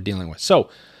that we were dealing with.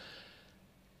 So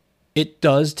it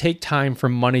does take time for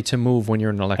money to move when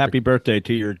you're an electric. Happy birthday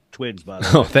to your twins, by the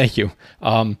way. Oh, thank you.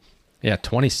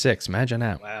 26. Imagine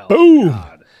that. Wow.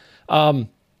 Boom.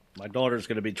 My daughter's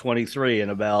going to be 23 in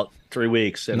about 3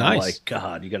 weeks, and nice. I'm like,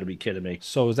 God, you got to be kidding me.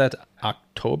 So is that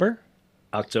October?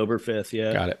 October 5th,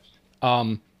 yeah. Got it.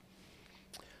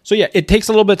 So yeah, it takes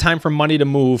a little bit of time for money to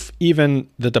move, even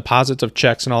the deposits of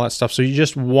checks and all that stuff. So you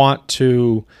just want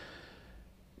to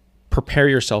prepare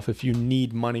yourself if you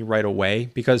need money right away,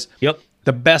 because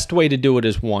the best way to do it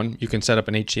is, one, you can set up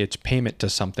an ACH payment to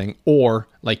something, or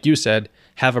like you said,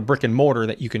 have a brick and mortar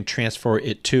that you can transfer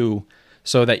it to,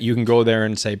 so that you can go there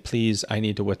and say, please, I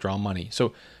need to withdraw money.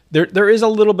 So there is a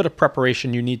little bit of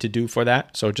preparation you need to do for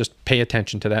that. So just pay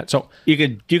attention to that. So you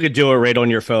could do it right on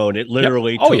your phone. It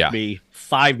literally took me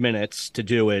 5 minutes to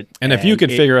do it. And if you could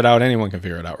figure it out, anyone can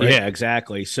figure it out, right? Yeah,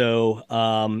 exactly. So,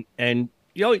 and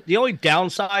the only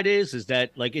downside is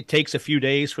that like it takes a few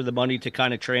days for the money to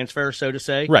kind of transfer, so to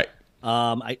say. Right.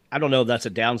 I don't know if that's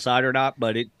a downside or not,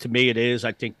 but to me it is.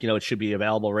 I think it should be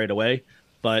available right away.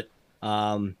 But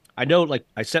I know, like,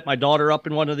 I set my daughter up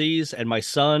in one of these and my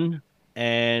son,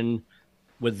 and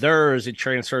with theirs it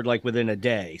transferred like within a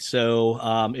day.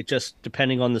 So it just,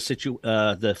 depending on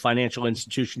the financial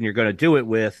institution you're going to do it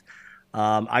with.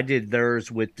 I did theirs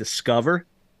with Discover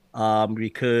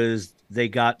because they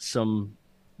got some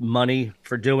money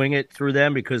for doing it through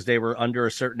them because they were under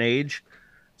a certain age.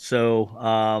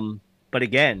 So but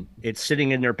again, it's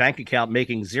sitting in their bank account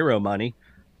making zero money.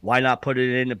 Why not put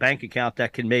it in a bank account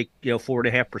that can make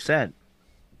 4.5%?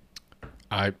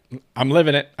 I'm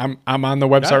living it. I'm on the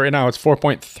website right now. It's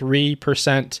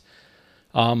 4.3%.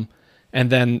 And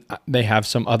then they have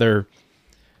some other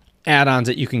add-ons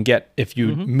that you can get if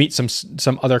you meet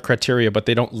some other criteria, but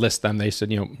they don't list them. They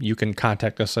said, you can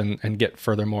contact us and get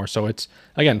furthermore. So it's,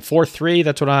 again, 4.3.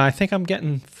 That's what I think I'm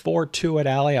getting. 4.2 at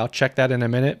Ally. I'll check that in a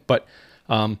minute. But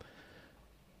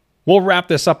we'll wrap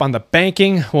this up on the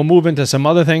banking. We'll move into some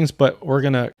other things, but we're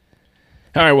going to...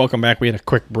 All right, welcome back. We had a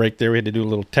quick break there. We had to do a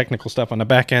little technical stuff on the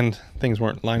back end. Things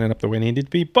weren't lining up the way they needed to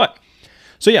be. But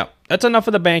So yeah, that's enough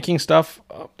of the banking stuff.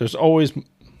 There's always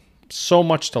so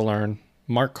much to learn.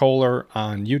 Mark Kohler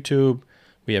on YouTube.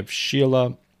 We have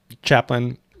Sheila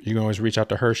Chaplin. You can always reach out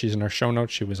to her. She's in our show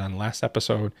notes. She was on last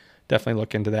episode. Definitely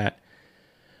look into that.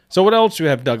 So what else do we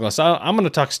have, Douglas? I'm going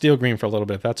to talk steel green for a little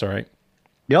bit, if that's all right.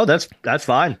 No, that's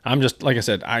fine. I'm just, like I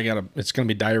said, it's going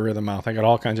to be diarrhea of the mouth. I got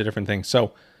all kinds of different things.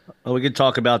 So well, we could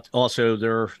talk about also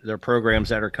their programs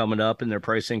that are coming up and their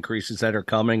price increases that are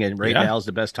coming. And right now is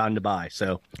the best time to buy.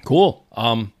 So cool.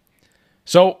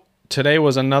 So today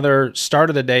was another start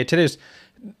of the day. Today's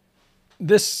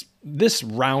this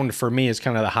round for me is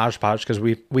kind of the hodgepodge because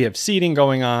we have seeding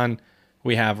going on.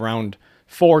 We have round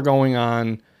 4 going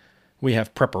on. We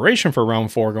have preparation for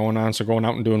round 4 going on. So going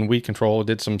out and doing weed control.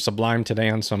 Did some sublime today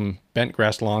on some bent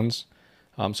grass lawns.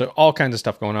 So all kinds of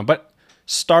stuff going on. But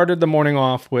started the morning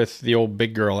off with the old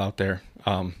big girl out there,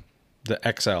 the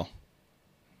XL.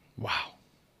 Wow.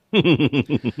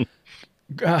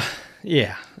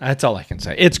 Yeah, that's all I can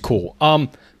say. It's cool.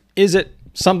 Is it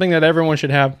something that everyone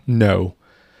should have? No.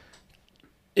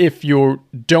 If you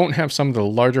don't have some of the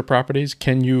larger properties,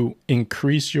 can you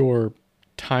increase your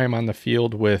time on the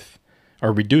field with,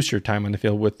 or reduce your time on the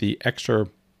field with the extra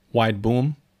wide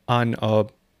boom on a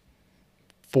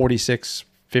 46,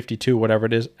 52, whatever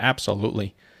it is?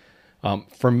 Absolutely.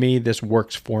 For me, this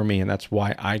works for me, and that's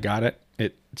why I got it.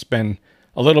 It's been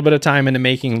a little bit of time in the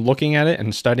making, looking at it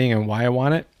and studying and why I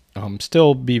want it.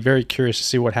 Still be very curious to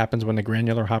see what happens when the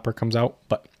granular hopper comes out,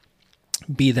 but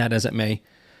be that as it may.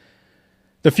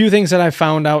 The few things that I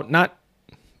found out, not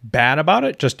bad about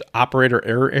it, just operator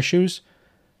error issues.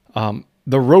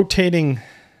 The rotating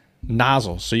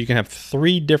nozzles, so you can have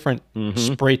 3 different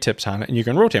spray tips on it, and you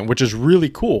can rotate, which is really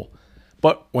cool.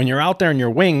 But when you're out there in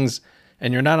your wings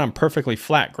and you're not on perfectly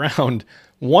flat ground,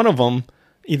 one of them,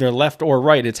 either left or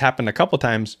right, it's happened a couple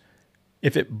times,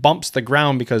 if it bumps the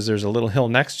ground because there's a little hill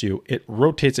next to you, it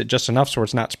rotates it just enough so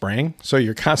it's not spraying. So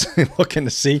you're constantly looking to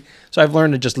see. So I've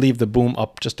learned to just leave the boom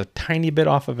up just a tiny bit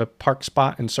off of a park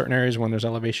spot in certain areas when there's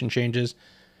elevation changes.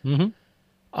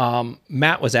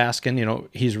 Matt was asking,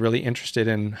 he's really interested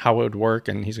in how it would work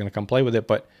and he's going to come play with it.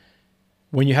 But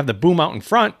when you have the boom out in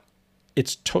front,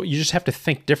 you just have to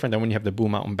think different than when you have the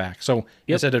boom out and back. So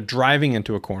instead of driving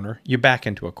into a corner, you back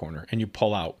into a corner and you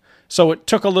pull out. So it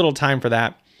took a little time for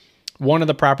that. One of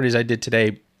the properties I did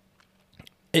today,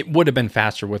 it would have been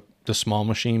faster with the small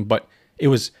machine, but it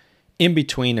was in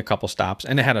between a couple stops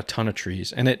and it had a ton of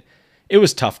trees. And it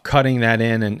was tough cutting that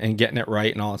in and getting it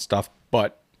right and all that stuff,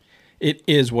 but it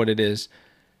is what it is.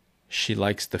 She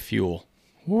likes the fuel.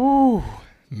 Woo!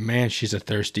 Man, she's a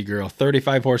thirsty girl.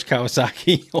 35 horse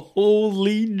Kawasaki.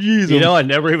 Holy Jesus. I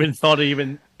never even thought to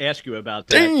even ask you about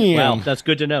that. Damn. Wow, that's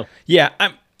good to know. Yeah,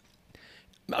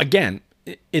 again,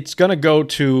 it's going to go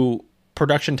to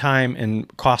production time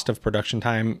and cost of production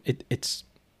time. It's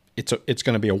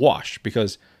going to be a wash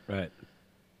because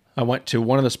I went to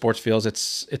one of the sports fields.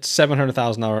 It's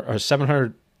 $700,000 or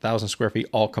 700,000 square feet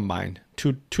all combined.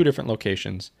 Two different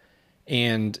locations.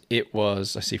 And it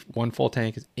was, one full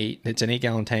tank is 8. It's an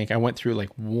 8-gallon tank. I went through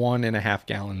like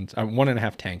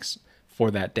 1.5 tanks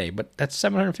for that day, but that's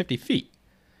 750 feet,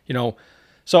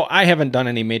 So I haven't done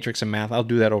any matrix and math. I'll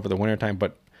do that over the wintertime,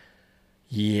 but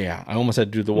yeah, I almost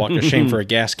had to do the walk of shame for a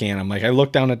gas can. I'm like, I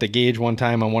looked down at the gauge one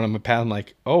time on one of my paths. I'm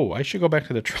like, oh, I should go back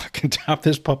to the truck and top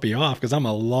this puppy off because I'm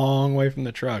a long way from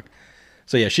the truck.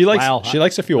 So yeah, she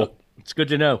likes the fuel. It's good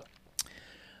to know.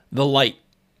 The light.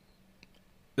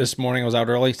 This morning I was out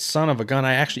early. Son of a gun!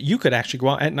 You could actually go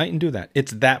out at night and do that.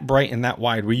 It's that bright and that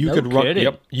wide where you could run.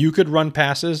 Yep, you could run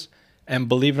passes. And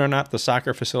believe it or not, the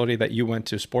soccer facility that you went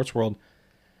to, Sports World.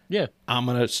 Yeah, I'm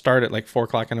gonna start at like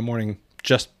 4:00 in the morning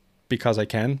just because I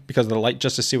can, because of the light,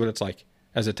 just to see what it's like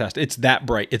as a test. It's that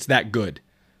bright. It's that good.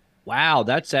 Wow,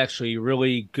 that's actually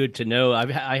really good to know.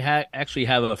 I actually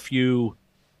have a few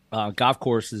golf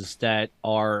courses that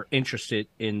are interested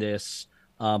in this,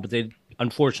 but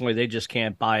unfortunately they just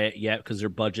can't buy it yet because their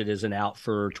budget isn't out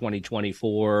for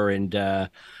 2024. And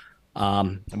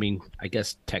I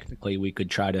guess technically we could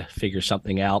try to figure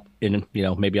something out, and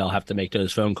maybe I'll have to make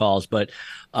those phone calls. But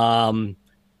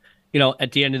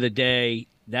at the end of the day,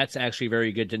 that's actually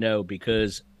very good to know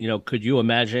because, could you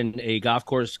imagine a golf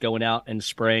course going out and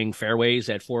spraying fairways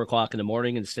at 4:00 in the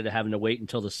morning instead of having to wait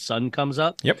until the sun comes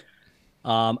up? Yep.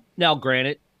 Now,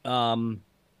 granted,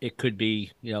 it could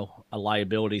be, a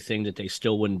liability thing that they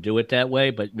still wouldn't do it that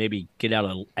way, but maybe get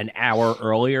out an hour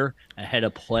earlier ahead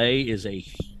of play is a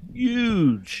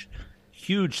huge,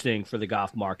 huge thing for the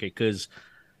golf market because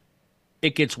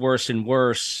it gets worse and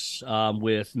worse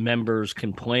with members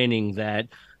complaining that,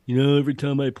 every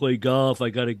time I play golf, I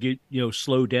got to get,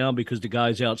 slow down because the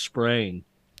guy's out spraying.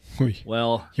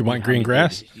 Well, You want green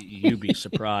grass? You'd be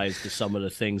surprised to some of the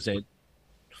things that.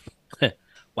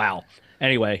 Wow.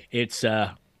 Anyway, it's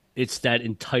that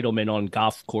entitlement on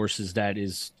golf courses that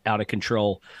is out of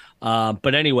control.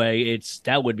 But anyway,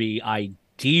 that would be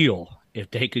ideal if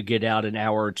they could get out an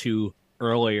hour or two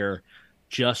earlier,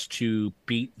 just to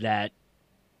beat that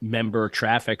member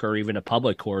traffic or even a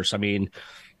public course. I mean,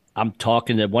 I'm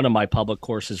talking to one of my public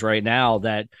courses right now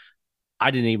that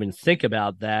I didn't even think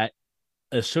about that.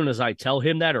 As soon as I tell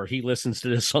him that, or he listens to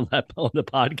this on the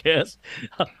podcast,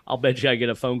 I'll bet you I get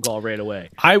a phone call right away.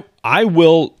 I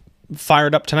will fire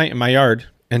it up tonight in my yard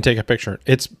and take a picture.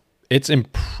 It's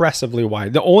impressively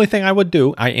wide. The only thing I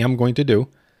am going to do,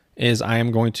 is I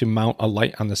am going to mount a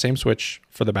light on the same switch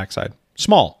for the backside.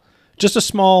 Small, just a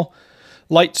small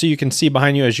light so you can see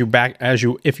behind you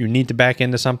if you need to back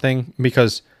into something.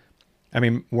 Because, I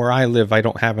mean, where I live, I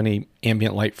don't have any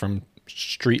ambient light from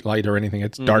street light or anything.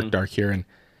 It's dark here, and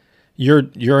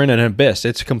you're in an abyss.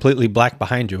 It's completely black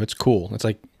behind you. It's cool. It's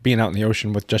like being out in the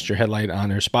ocean with just your headlight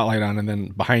on or spotlight on, and then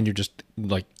behind you just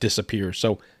like disappears.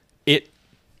 So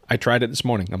I tried it this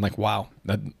morning. I'm like, wow,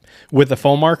 with the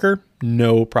foam marker,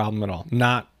 no problem at all.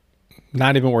 Not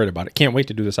even worried about it. Can't wait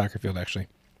to do the soccer field, actually.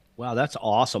 Wow, that's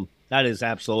awesome. That is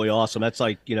absolutely awesome. That's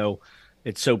like,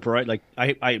 it's so bright. Like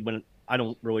when I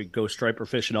don't really go striper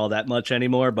fishing all that much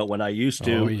anymore, but when I used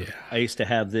to, I used to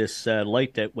have this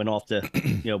light that went off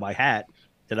my hat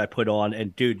that I put on,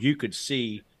 and dude, you could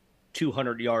see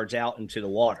 200 yards out into the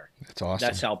water. That's awesome.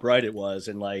 That's how bright it was.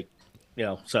 And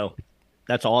so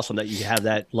that's awesome that you have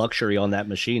that luxury on that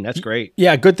machine. That's great.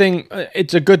 Yeah, good thing.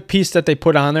 It's a good piece that they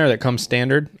put on there that comes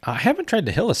standard. I haven't tried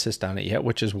the hill assist on it yet,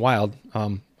 which is wild.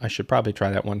 I should probably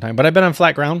try that one time. But I've been on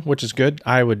flat ground, which is good.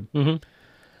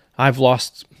 I've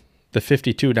lost the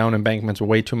 52 down embankments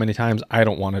way too many times. I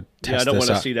don't want to test this. Yeah, I don't want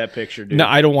to see that picture, dude. No,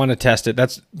 I don't want to test it.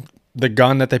 That's the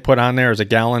gun that they put on there is a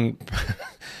gallon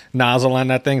nozzle on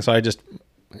that thing. So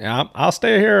I'll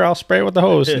stay here. I'll spray it with the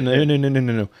hose.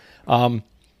 No.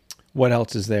 What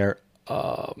else is there?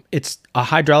 It's a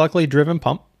hydraulically driven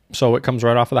pump, so it comes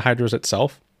right off of the hydros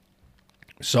itself.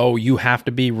 So you have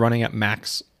to be running at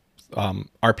max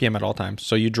RPM at all times.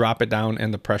 So you drop it down,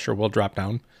 and the pressure will drop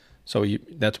down. So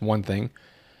that's one thing.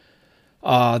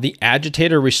 The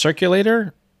agitator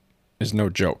recirculator is no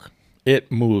joke. It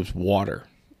moves water.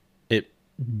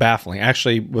 Baffling.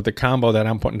 Actually, with the combo that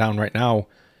I'm putting down right now,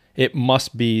 it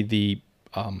must be the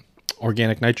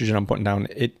organic nitrogen I'm putting down.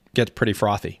 It gets pretty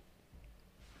frothy.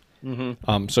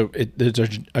 So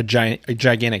there's a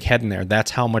gigantic head in there.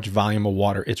 That's how much volume of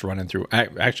water it's running through.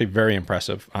 Actually, very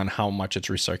impressive on how much it's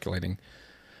recirculating.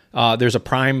 There's a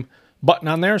prime button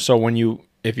on there, so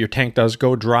if your tank does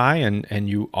go dry and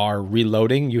you are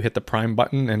reloading, you hit the prime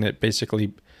button, and it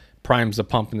basically primes the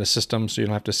pump in the system, so you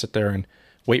don't have to sit there and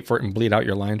wait for it and bleed out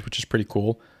your lines, which is pretty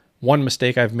cool. One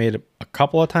mistake I've made a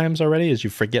couple of times already is you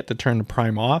forget to turn the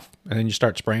prime off, and then you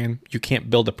start spraying. You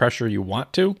can't build the pressure you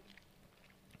want to.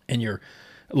 And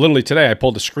literally today, I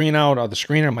pulled the screen out of the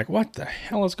screener. I'm like, what the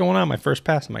hell is going on? My first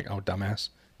pass, I'm like, oh, dumbass.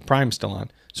 Prime's still on.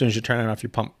 As soon as you turn it off,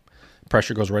 your pump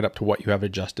pressure goes right up to what you have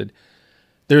adjusted.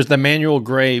 There's the manual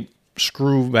gray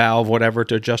screw valve, whatever,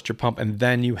 to adjust your pump. And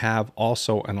then you have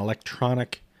also an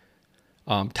electronic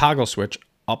toggle switch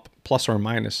up plus or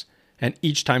minus. And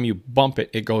each time you bump it,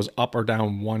 it goes up or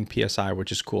down 1 PSI,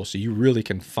 which is cool. So you really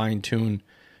can fine tune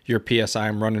your PSI.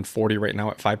 I'm running 40 right now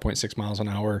at 5.6 miles an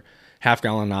hour.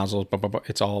 Half-gallon nozzles,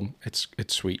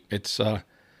 it's sweet.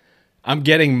 I'm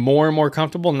getting more and more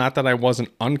comfortable. Not that I wasn't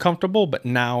uncomfortable, but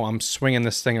now I'm swinging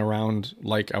this thing around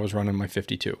like I was running my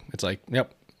 52. It's like,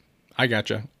 yep, I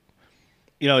gotcha.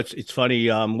 It's funny.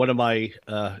 One of my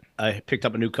I picked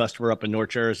up a new customer up in North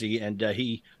Jersey, and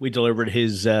we delivered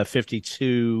his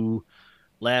 52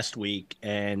 last week,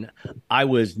 and I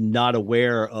was not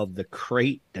aware of the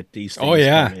crate that these things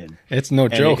come in. It's no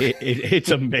joke. It's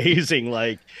amazing.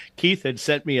 Like, Keith had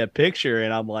sent me a picture,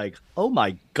 and I'm like, oh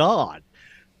my God.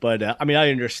 But I mean, I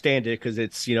understand it because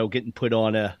it's, getting put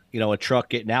on a truck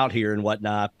getting out here and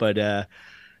whatnot. But,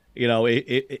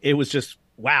 it was just,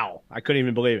 wow. I couldn't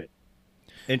even believe it.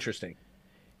 Interesting.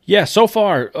 Yeah. So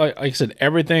far, like I said,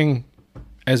 everything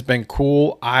has been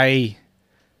cool.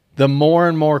 The more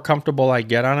and more comfortable I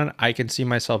get on it, I can see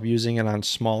myself using it on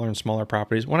smaller and smaller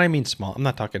properties. When I mean small, I'm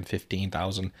not talking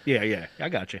 15,000. Yeah, I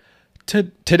got you.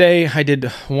 Today, I did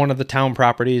one of the town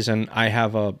properties, and I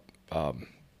have a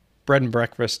bread and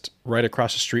breakfast right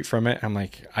across the street from it. I'm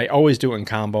like, I always do it in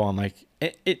combo. I'm like,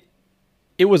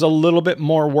 it was a little bit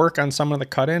more work on some of the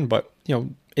cut-in, but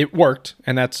it worked,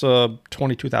 and that's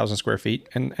 22,000 square feet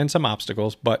and some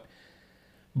obstacles, but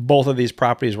both of these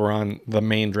properties were on the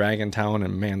main drag in town,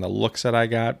 and man, the looks that I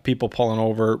got, people pulling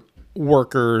over,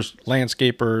 workers,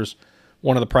 landscapers,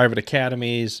 one of the private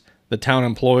academies, the town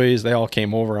employees, they all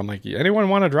came over. I'm like, anyone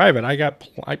want to drive it? I got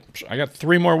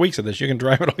 3 more weeks of this. You can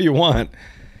drive it all you want.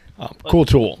 Cool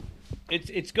tool.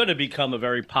 It's going to become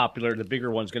the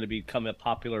bigger one's going to become a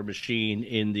popular machine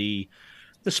in the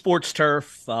sports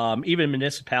turf, even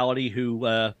municipality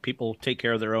who people take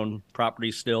care of their own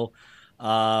property still,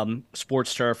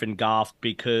 sports turf and golf,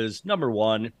 because number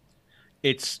one,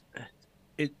 it's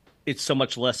so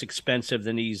much less expensive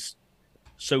than these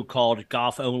so-called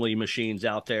golf-only machines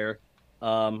out there.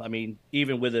 I mean,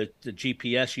 even with the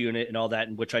GPS unit and all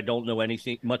that, which I don't know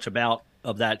anything much about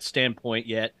of that standpoint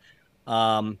yet,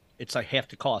 it's like half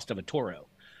the cost of a Toro.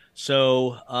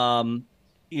 So,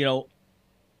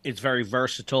 it's very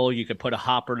versatile. You could put a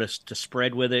hopper to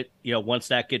spread with it, once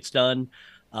that gets done.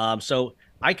 So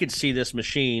I could see this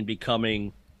machine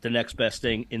becoming the next best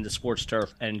thing in the sports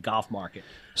turf and golf market.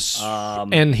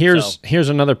 And here's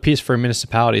another piece for a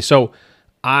municipality. So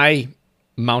I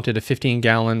mounted a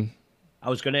 15-gallon. I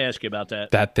was going to ask you about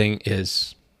that. That thing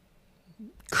is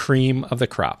cream of the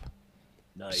crop.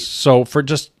 Nice. So for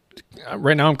just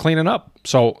right now, I'm cleaning up.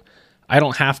 So I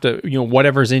don't have to,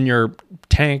 whatever's in your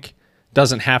tank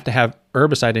doesn't have to have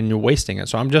herbicide and you're wasting it.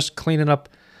 So I'm just cleaning up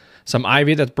some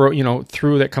ivy that's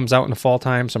through that comes out in the fall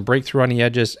time, some breakthrough on the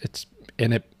edges. It's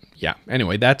in it. Yeah.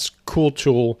 Anyway, that's cool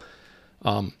tool.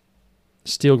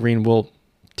 Steel Green will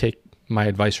take my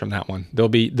advice from that one. There'll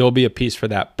be a piece for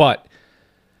that. But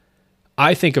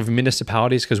I think of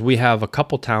municipalities because we have a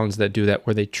couple towns that do that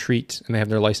where they treat and they have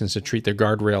their license to treat their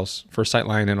guardrails for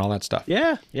sightline and all that stuff.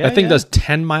 Yeah. That thing does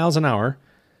 10 miles an hour.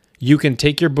 You can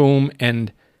take your boom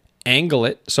and angle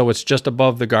it so it's just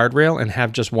above the guardrail and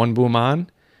have just one boom on.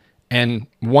 And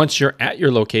once you're at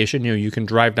your location, you can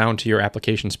drive down to your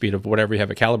application speed of whatever you have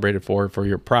it calibrated for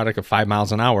your product of 5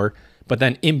 miles an hour. But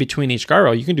then in between each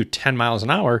guardrail, you can do 10 miles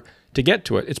an hour to get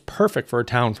to it. It's perfect for a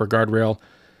town for guardrail,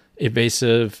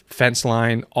 evasive, fence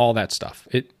line, all that stuff.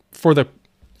 It for the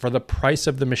price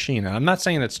of the machine. And I'm not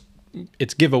saying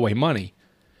it's giveaway money,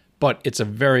 but it's a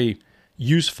very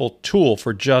useful tool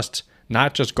for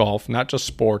not just golf, not just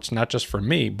sports, not just for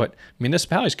me, but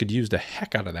municipalities could use the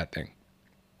heck out of that thing.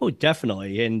 Oh,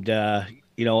 definitely. And,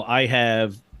 I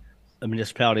have a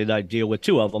municipality that I deal with,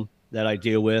 2 of them that I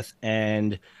deal with,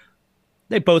 and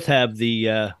they both have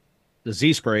the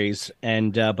Z sprays.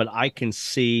 And, but I can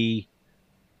see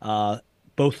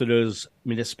both of those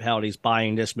municipalities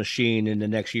buying this machine in the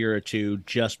next year or two,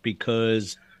 just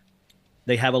because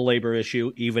they have a labor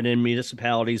issue. Even in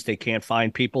municipalities, they can't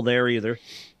find people there either,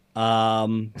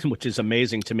 which is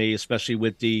amazing to me, especially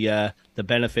with the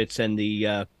benefits and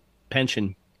the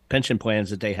pension plans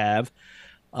that they have,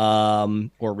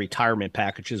 or retirement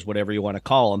packages, whatever you want to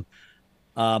call them.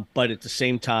 But at the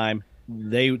same time,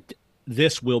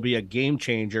 this will be a game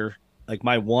changer. Like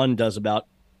my one does about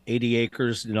 80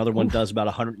 acres, another one does about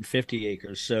 150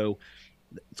 acres. So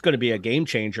it's going to be a game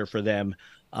changer for them.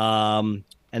 And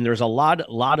there's a lot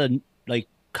of like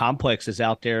complexes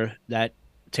out there that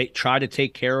try to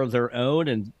take care of their own,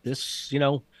 and this,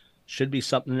 should be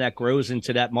something that grows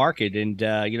into that market. And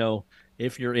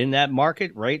if you're in that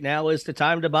market, right now is the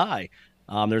time to buy.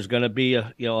 There's going to be at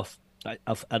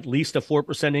least a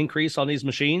 4% increase on these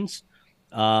machines.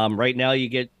 Right now, you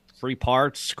get free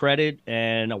parts credit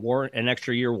and an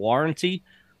extra year warranty,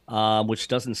 which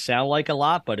doesn't sound like a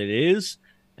lot, but it is.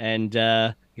 And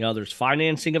there's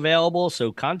financing available.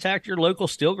 So contact your local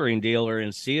Steel Green dealer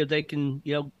and see if they can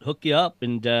hook you up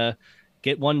and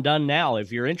get one done now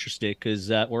if you're interested,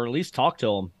 or at least talk to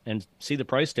them and see the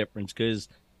price difference, because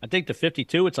I think the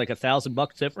 52, it's like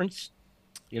 $1,000 difference.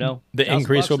 The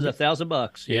increase will be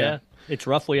 $1,000. Yeah. It's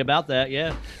roughly about that.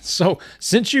 Yeah. So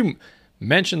since you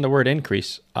mentioned the word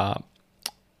increase,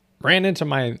 ran into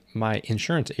my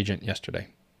insurance agent yesterday,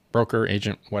 broker,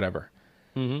 agent, whatever.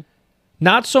 Mm-hmm.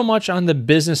 Not so much on the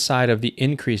business side of the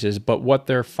increases, but what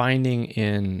they're finding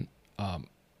in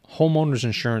homeowners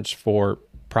insurance for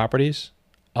properties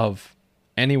of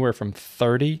anywhere from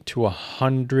 30 to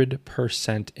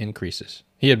 100% increases.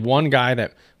 He had one guy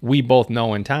that we both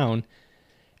know in town,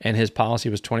 and his policy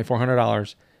was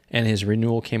 $2,400, and his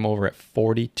renewal came over at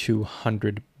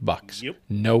 $4,200. Yep.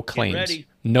 No claims.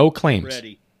 No claims.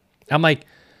 I'm like,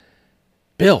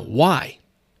 Bill, why?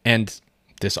 And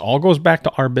this all goes back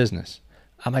to our business.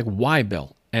 I'm like, why,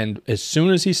 Bill? And as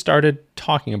soon as he started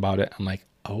talking about it, I'm like,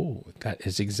 oh, that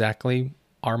is exactly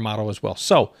our model as well.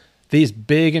 So these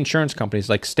big insurance companies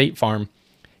like State Farm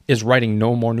is writing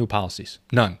no more new policies.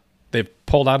 None. They've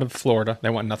pulled out of Florida. They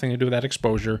want nothing to do with that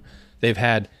exposure. They've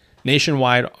had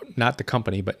nationwide, not the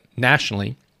company, but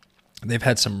nationally, they've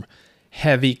had some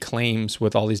heavy claims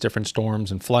with all these different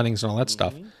storms and floodings and all that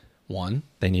stuff. One,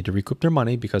 they need to recoup their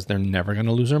money because they're never going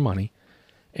to lose their money.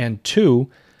 And two,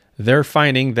 they're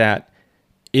finding that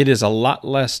it is a lot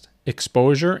less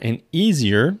exposure and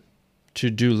easier to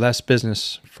do less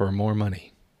business for more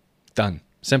money. Done.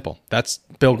 Simple.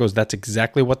 Bill goes, that's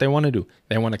exactly what they want to do.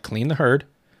 They want to clean the herd.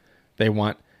 They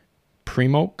want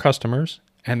primo customers,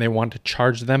 and they want to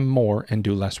charge them more and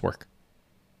do less work.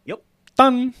 Yep.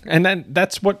 Done. And then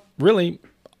that's what really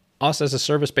us as a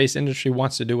service-based industry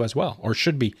wants to do as well, or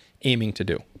should be aiming to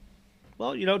do.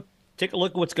 Well, take a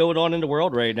look at what's going on in the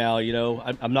world right now.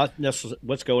 I'm not necessarily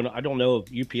what's going on. I don't know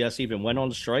if UPS even went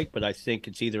on strike, but I think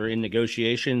it's either in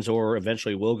negotiations or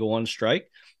eventually will go on strike.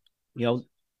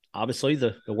 Obviously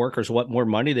the workers want more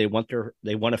money. They want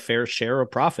a fair share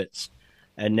of profits.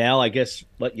 And now I guess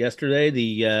yesterday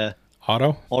the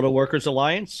Auto Workers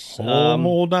Alliance.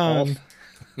 Hold on.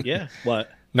 Yeah.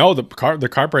 What? No, the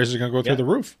car prices are going to go through the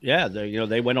roof. Yeah.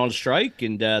 They went on strike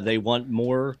and they want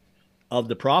more of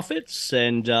the profits.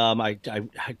 And I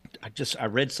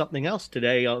read something else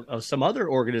today of some other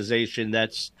organization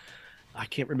I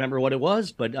can't remember what it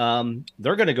was, but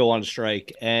they're going to go on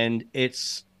strike. And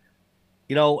it's,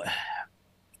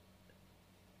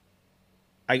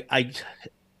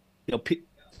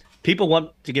 people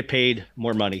want to get paid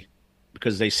more money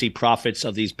because they see profits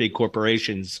of these big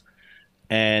corporations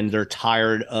and they're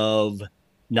tired of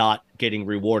not getting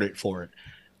rewarded for it.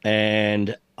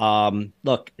 And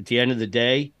look, at the end of the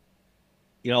day,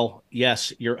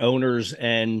 yes, your owners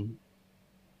and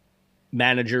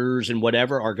managers and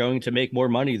whatever are going to make more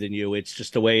money than you. It's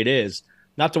just the way it is.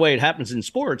 Not the way it happens in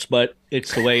sports, but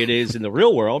it's the way it is in the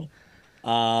real world.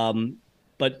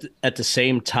 But at the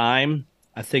same time,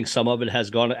 I think some of it has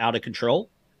gone out of control.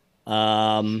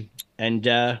 And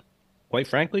quite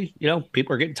frankly,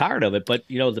 people are getting tired of it. But,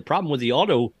 the problem with the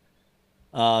auto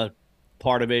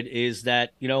part of it is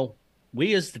that,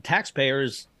 we as the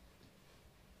taxpayers,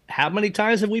 how many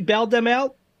times have we bailed them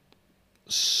out?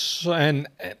 So, and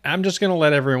I'm just going to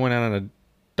let everyone in on a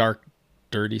dark,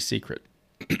 dirty secret.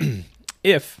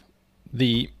 If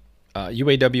the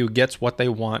UAW gets what they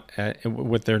want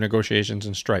with their negotiations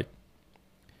and strike,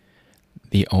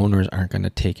 the owners aren't going to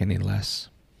take any less.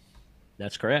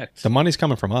 That's correct. The money's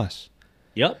coming from us.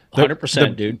 Yep,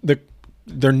 100%, dude.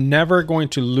 They're never going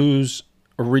to lose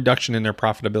a reduction in their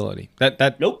profitability.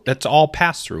 Nope. That's all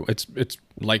pass through. It's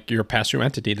like your pass through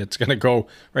entity that's going to go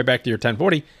right back to your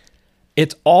 1040.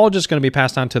 It's all just going to be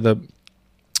passed on to the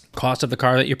cost of the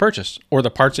car that you purchase, or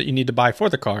the parts that you need to buy for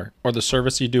the car, or the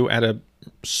service you do at a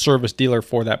service dealer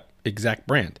for that exact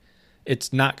brand.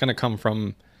 It's not going to come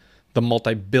from the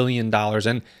multi-billion dollars.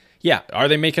 And yeah, are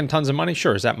they making tons of money?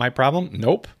 Sure. Is that my problem?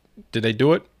 Nope. Did they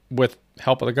do it with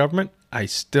help of the government? I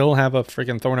still have a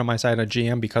freaking thorn on my side of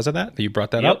GM because of that. You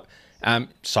brought that up.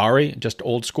 Sorry, just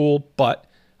old school. But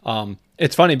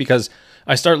it's funny because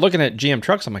I start looking at GM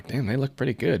trucks. I'm like, damn, they look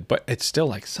pretty good. But it's still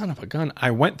like, son of a gun.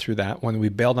 I went through that when we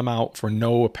bailed them out for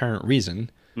no apparent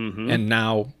reason. Mm-hmm. And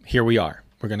now here we are.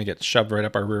 We're going to get shoved right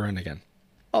up our rear end again.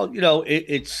 Oh,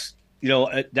 it's,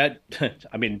 that,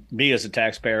 I mean, me as a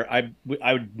taxpayer, I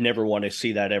would never want to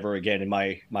see that ever again in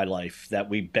my life, that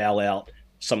we bail out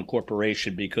some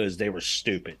corporation because they were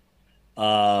stupid.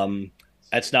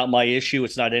 That's not my issue.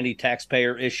 It's not any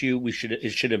taxpayer issue.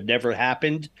 It should have never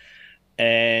happened.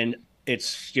 And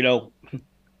it's,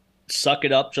 suck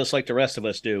it up just like the rest of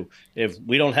us do. If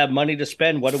we don't have money to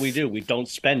spend, what do? We don't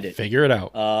spend it. Figure it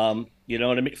out. You know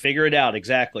what I mean? Figure it out.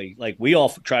 Exactly. Like we all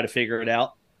try to figure it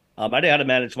out. I know how to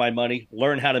manage my money.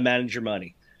 Learn how to manage your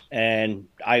money. And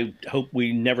I hope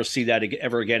we never see that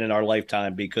ever again in our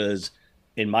lifetime because,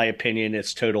 in my opinion,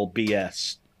 it's total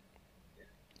BS.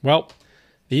 Well,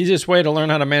 the easiest way to learn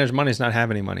how to manage money is not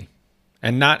have any money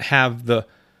and not have the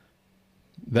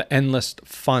endless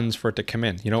funds for it to come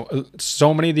in.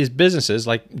 So many of these businesses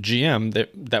like GM,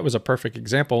 that was a perfect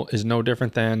example, is no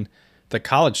different than the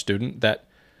college student that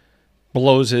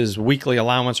blows his weekly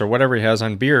allowance or whatever he has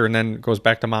on beer and then goes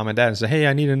back to mom and dad and says, hey,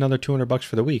 I need another $200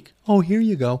 for the week. Oh, here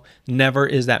you go. Never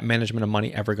is that management of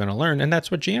money ever going to learn. And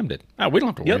that's what GM did. We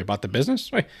don't have to worry about the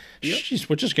business. Jeez,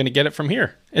 we're just going to get it from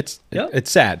here. It's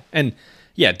sad. And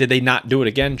yeah, did they not do it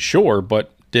again? Sure.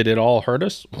 But did it all hurt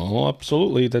us? Oh,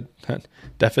 absolutely. That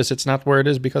deficit's not where it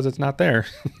is because it's not there.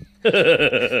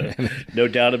 No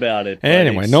doubt about it.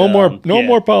 Anyway, no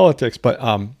more politics.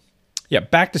 But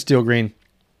back to Steel Green.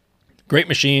 Great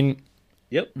machine.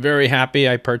 Yep. Very happy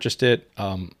I purchased it.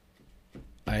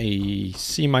 I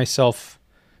see myself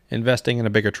investing in a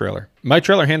bigger trailer. My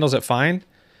trailer handles it fine.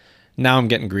 Now I'm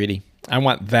getting greedy. I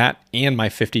want that and my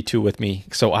 52 with me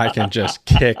so I can just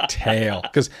kick tail.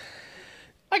 Because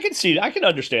I can see, I can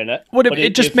understand that. But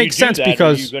it just makes sense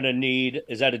because you're going to need,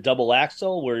 is that a double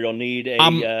axle where you'll need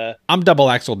a? I'm double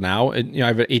axled now. I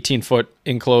have an 18-foot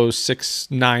enclosed,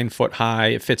 6'9" foot high.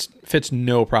 It fits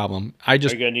no problem. Are you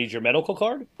going to need your medical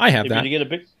card? I have that. You get a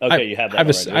big, okay, you have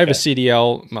that. I have a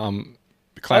CDL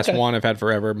class 1. I've had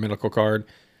forever, medical card.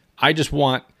 I just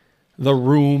want the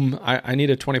room. I need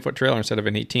a 20-foot trailer instead of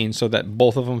an 18 so that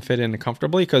both of them fit in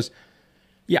comfortably. Because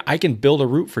I can build a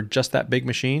route for just that big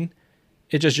machine.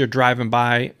 It's just you're driving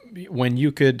by when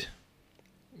you could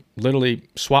literally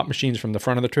swap machines from the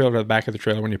front of the trailer to the back of the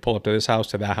trailer when you pull up to this house,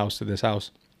 to that house, to this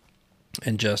house,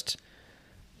 and just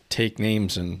take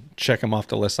names and check them off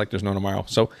the list like there's no tomorrow.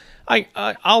 So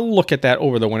I'll look at that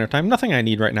over the wintertime. Nothing I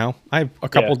need right now. I have a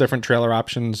couple different trailer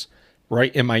options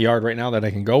right in my yard right now that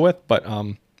I can go with, but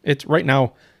it's right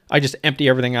now I just empty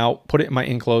everything out, put it in my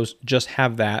enclosed, just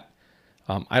have that.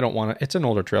 I don't want to, it's an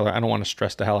older trailer. I don't want to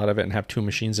stress the hell out of it and have 2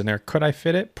 machines in there. Could I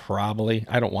fit it? Probably.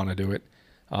 I don't want to do it.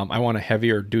 I want a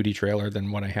heavier duty trailer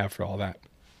than what I have for all that.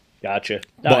 Gotcha.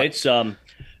 No, it's, I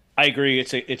agree.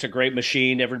 It's a great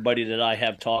machine. Everybody that I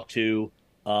have talked to,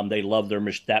 they love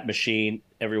that machine.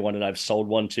 Everyone that I've sold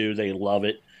one to, they love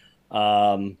it.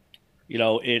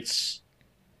 It's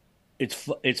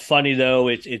funny though.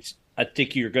 I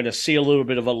think you're going to see a little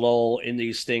bit of a lull in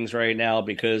these things right now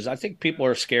because I think people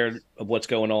are scared of what's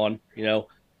going on,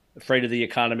 afraid of the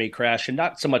economy crashing,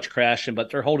 not so much crashing, but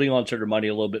they're holding on to their money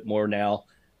a little bit more now.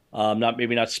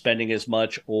 Not spending as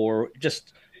much or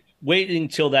just waiting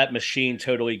till that machine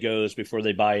totally goes before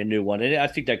they buy a new one. And I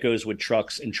think that goes with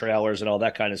trucks and trailers and all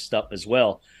that kind of stuff as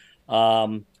well.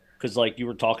 Because like you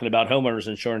were talking about homeowners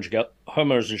insurance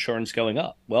going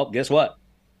up. Well, guess what?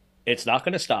 It's not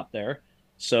going to stop there.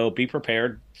 So be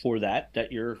prepared for that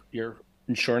your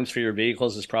insurance for your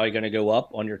vehicles is probably going to go up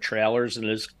on your trailers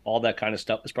and all that kind of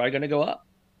stuff is probably going to go up.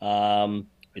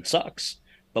 It sucks,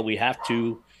 but we have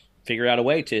to figure out a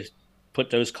way to put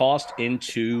those costs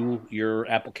into your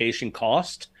application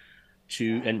cost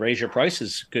and raise your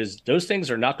prices because those things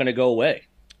are not going to go away.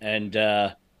 And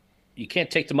you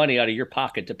can't take the money out of your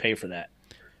pocket to pay for that.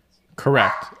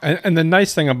 Correct. And the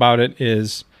nice thing about it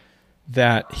is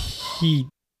that he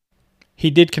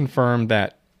did confirm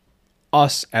that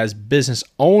us as business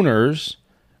owners,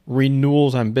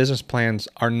 renewals on business plans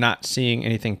are not seeing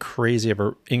anything crazy of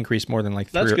an increase more than like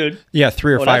 3 good. Yeah,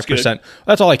 3 or 5%.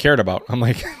 That's all I cared about. I'm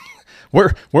like,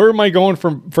 where am I going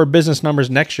for business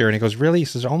numbers next year? And he goes, really? He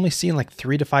says, only seeing like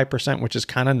 3 to 5%, which is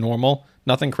kind of normal,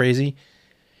 nothing crazy.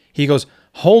 He goes,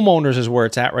 homeowners is where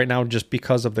it's at right now just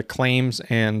because of the claims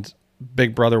and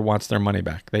Big Brother wants their money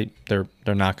back. They're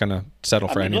not going to settle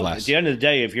for any less. At the end of the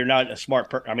day, if you're not a smart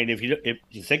person, if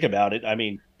you think about it,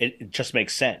 it just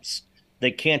makes sense. They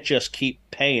can't just keep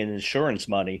paying insurance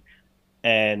money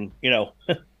and,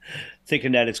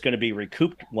 thinking that it's going to be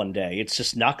recouped one day. It's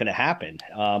just not going to happen.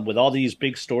 With all these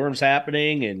big storms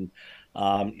happening and,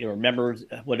 remember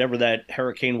whatever that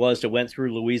hurricane was that went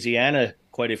through Louisiana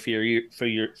quite a few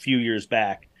years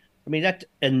back. That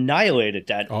annihilated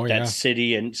that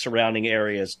city and surrounding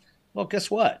areas. Well,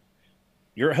 guess what?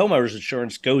 Your homeowner's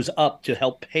insurance goes up to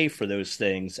help pay for those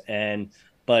things.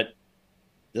 But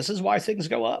this is why things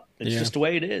go up. It's just the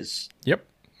way it is. Yep.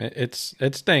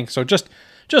 It stinks. So just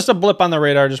a blip on the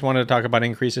radar. Just wanted to talk about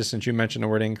increases since you mentioned the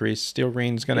word increase. Steel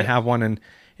Green's going to have one, and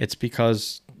it's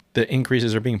because the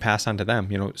increases are being passed on to them.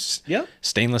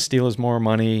 Stainless steel is more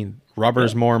money. Rubber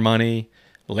is more money.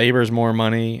 Labor's more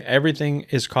money. Everything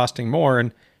is costing more.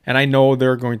 And I know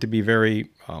they're going to be very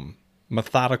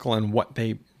methodical in what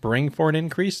they bring for an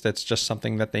increase. That's just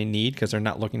something that they need because they're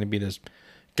not looking to be this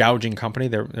gouging company.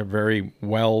 They're very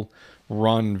well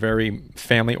run, very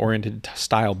family oriented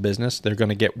style business. They're going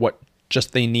to get what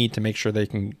just they need to make sure they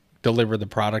can deliver the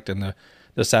product and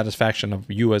the satisfaction of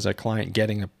you as a client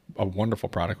getting a wonderful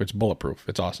product, which is bulletproof.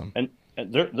 It's awesome. And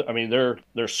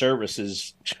their service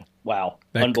is, wow,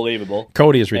 unbelievable.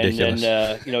 Cody is ridiculous.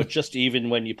 And just even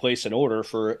when you place an order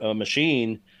for a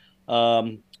machine,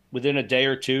 within a day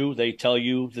or two, they tell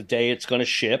you the day it's going to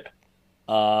ship.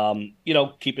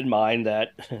 Keep in mind that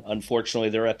unfortunately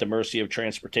they're at the mercy of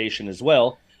transportation as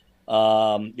well.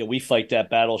 We fight that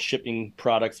battle shipping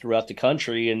product throughout the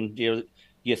country, and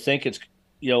you think it's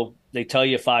they tell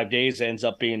you 5 days, ends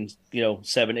up being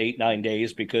 7, 8, 9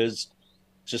 days because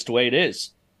it's just the way it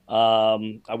is.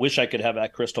 I wish I could have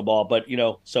that crystal ball, but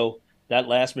so that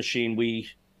last machine we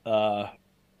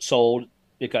sold,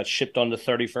 it got shipped on the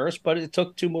 31st, but it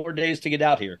took 2 more days to get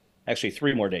out here. Actually,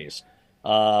 3 more days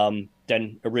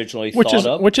than originally thought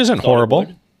of. Which isn't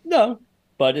horrible. No,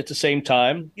 but at the same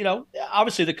time,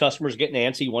 obviously the customer's getting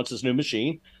antsy, he wants his new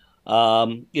machine,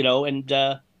 but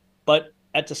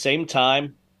at the same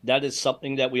time, that is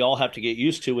something that we all have to get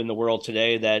used to in the world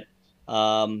today, that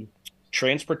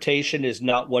transportation is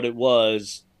not what it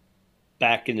was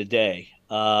back in the day.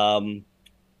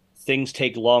 Things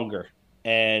take longer.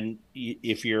 And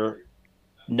if you're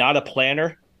not a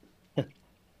planner,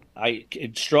 I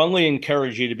strongly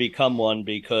encourage you to become one,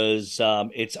 because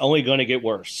it's only going to get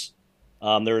worse.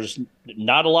 There's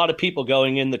not a lot of people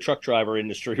going in the truck driver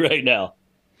industry right now.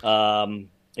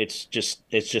 It's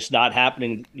just not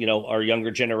happening. Our younger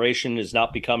generation is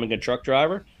not becoming a truck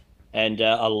driver, and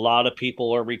a lot of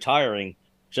people are retiring.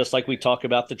 Just like we talk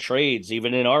about the trades,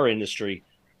 even in our industry,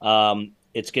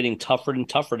 it's getting tougher and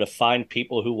tougher to find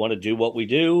people who want to do what we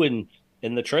do in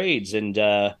the trades, and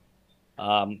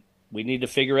we need to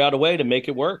figure out a way to make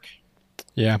it work.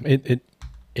 Yeah, it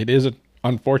is an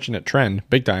unfortunate trend,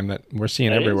 big time, that we're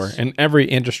seeing everywhere in every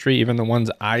industry, even the ones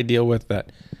I deal with.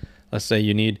 That, let's say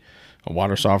you need a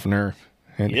water softener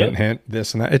and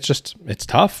this and that. It's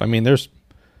tough. I mean, there's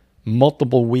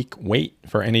multiple week wait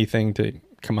for anything to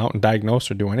come out and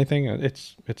diagnose or do anything.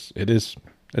 It's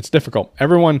difficult.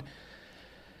 Everyone,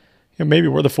 maybe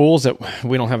we're the fools that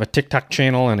we don't have a TikTok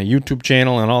channel and a YouTube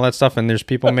channel and all that stuff, and there's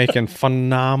people making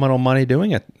phenomenal money doing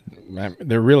it.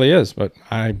 There really is, but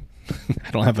I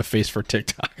don't have a face for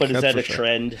TikTok. But is that a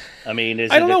trend? I mean,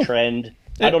 is it a trend?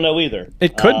 I don't know either.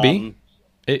 It could be.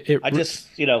 I just,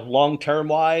 long-term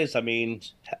wise, I mean,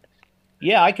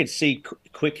 yeah, I could see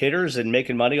quick hitters and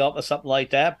making money off of something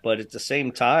like that. But at the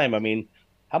same time, I mean,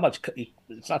 how much?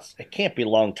 It can't be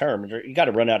long-term. You got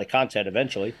to run out of content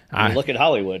eventually. Look at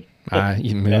Hollywood.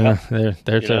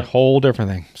 There's a whole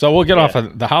different thing. So we'll get off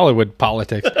of the Hollywood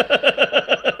politics.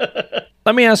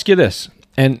 Let me ask you this,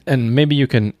 and maybe you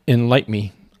can enlighten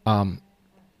me.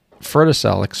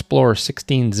 Ferticell Explorer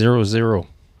 1600.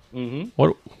 Mm-hmm.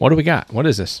 What do we got? What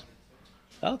is this?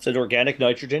 Well, it's an organic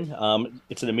nitrogen.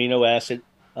 It's an amino acid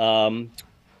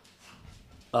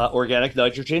organic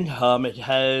nitrogen.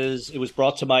 It was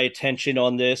brought to my attention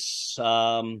on this.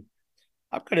 I'm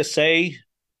going to say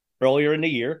earlier in the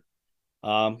year,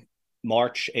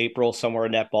 March, April, somewhere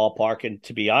in that ballpark. And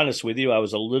to be honest with you, I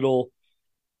was a little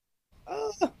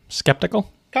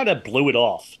skeptical. Kind of blew it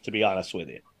off, to be honest with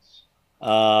you.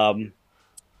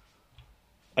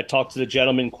 I talked to the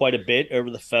gentleman quite a bit over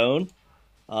the phone.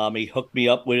 He hooked me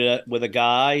up with a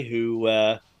guy who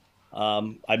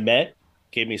I met,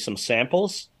 gave me some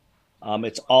samples.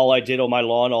 It's all I did on my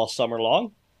lawn all summer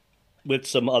long, with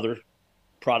some other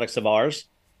products of ours.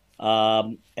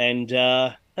 And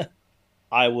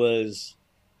I was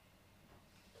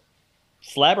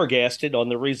flabbergasted on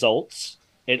the results.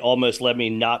 It almost led me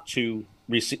not to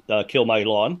kill my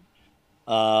lawn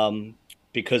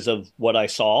because of what I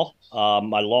saw.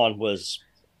 My lawn was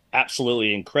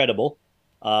absolutely incredible,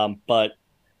 but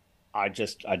I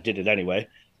did it anyway.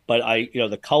 But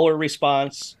the color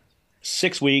response,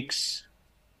 6 weeks,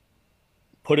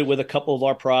 put it with a couple of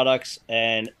our products,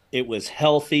 and it was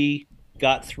healthy.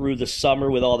 Got through the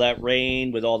summer with all that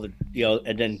rain, with all the,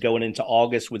 and then going into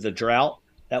August with the drought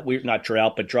not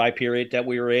drought, but dry period that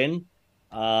we were in.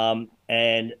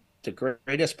 And the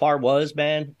greatest part was,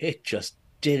 man, it just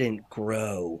didn't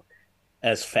grow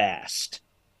as fast,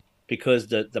 because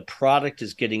the product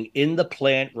is getting in the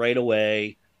plant right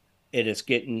away. It is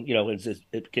getting,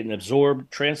 it's getting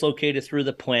absorbed, translocated through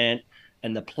the plant,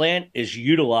 and the plant is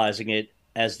utilizing it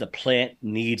as the plant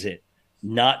needs it,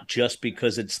 not just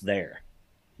because it's there.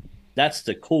 That's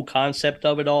the cool concept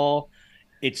of it all.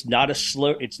 It's not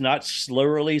slow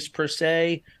release per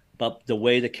se, but the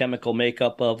way the chemical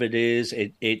makeup of it is,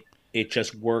 it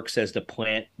just works as the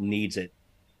plant needs it.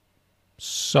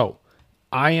 So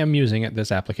I am using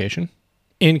this application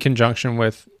in conjunction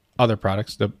with other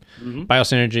products, the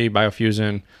Biosynergy,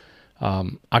 Biofusion,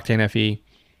 Octane FE,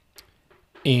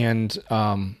 and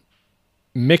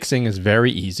mixing is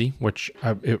very easy, which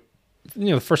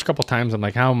the first couple times I'm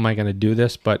like, how am I going to do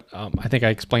this? But I think I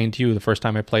explained to you the first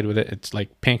time I played with it, it's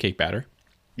like pancake batter.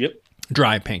 Yep.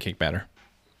 Dry pancake batter.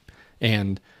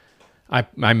 And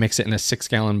I mix it in a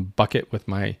 6-gallon bucket with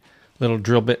my little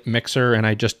drill bit mixer, and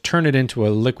I just turn it into a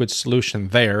liquid solution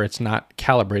there. It's not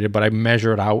calibrated, but I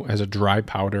measure it out as a dry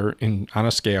powder on a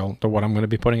scale to what I'm going to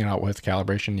be putting it out with,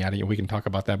 calibration, yada. We can talk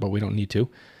about that, but we don't need to.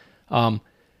 And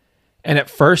at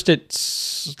first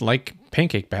it's like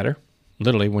pancake batter,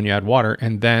 literally, when you add water,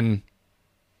 and then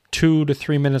 2 to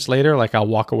 3 minutes later, like I'll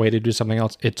walk away to do something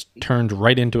else, it's turned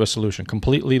right into a solution,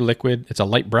 completely liquid. It's a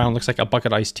light brown, looks like a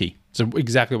bucket iced tea. It's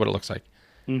exactly what it looks like.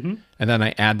 Mm-hmm. And then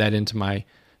I add that into my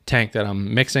tank that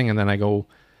I'm mixing, and then I go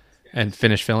and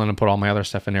finish filling and put all my other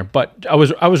stuff in there. But I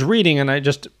was reading, and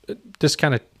this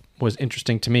kind of was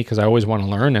interesting to me because I always want to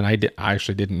learn, and I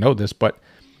actually didn't know this, but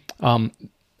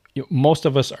most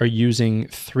of us are using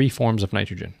 3 forms of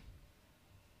nitrogen.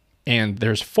 And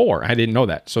there's 4. I didn't know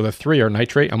that. So the 3 are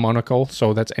nitrate, ammoniacal.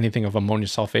 So that's anything of ammonia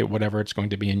sulfate, whatever it's going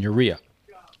to be, in urea.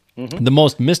 Mm-hmm. The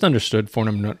most misunderstood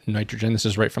form of nitrogen, this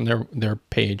is right from their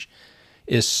page,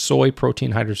 is soy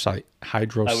protein hydrosilase.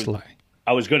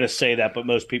 I was going to say that, but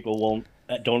most people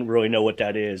don't really know what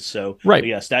that is. So right.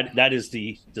 Yes, that is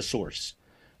the source.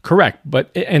 Correct.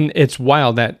 And it's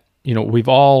wild that, we've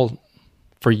all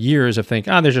for years of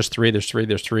thinking, there's just 3, there's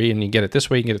 3, and you get it this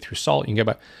way, you can get it through salt, you can get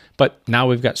it, but now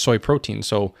we've got soy protein.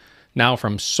 So now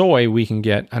from soy, we can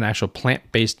get an actual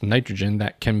plant-based nitrogen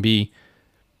that can be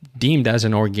deemed as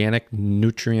an organic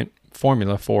nutrient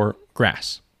formula for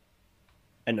grass.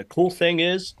 And the cool thing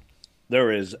is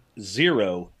there is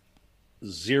zero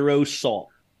salt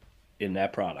in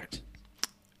that product.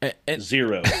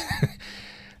 Zero.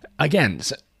 Again,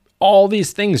 all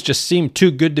these things just seem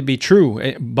too good to be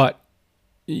true, but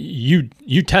you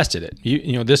tested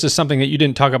it. This is something that you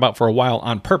didn't talk about for a while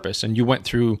on purpose, and you went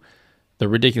through the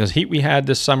ridiculous heat we had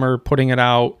this summer putting it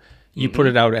out. You put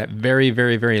it out at very,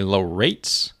 very, very low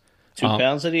rates. 2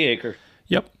 pounds of the acre.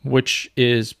 Yep, which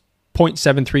is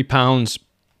 0.73 pounds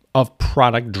of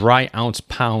product, dry ounce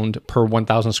pound per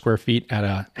 1,000 square feet at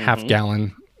a half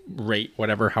gallon rate,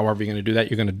 however you're going to do that,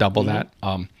 you're going to double that.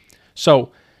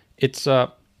 So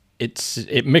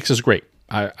it mixes great.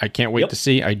 I can't wait to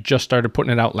see. I just started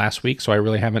putting it out last week, so I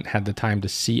really haven't had the time to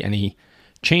see any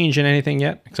change in anything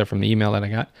yet, except from the email that I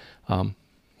got.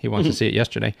 He wants to see it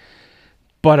yesterday.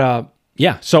 But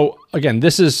so again,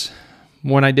 this is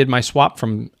when I did my swap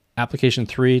from application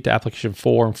 3 to application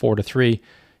 4 and 4 to 3.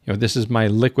 This is my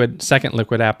second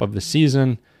liquid app of the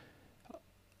season.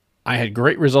 I had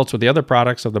great results with the other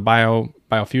products of the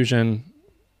BioFusion,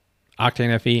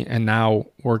 Octane FE, and now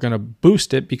we're going to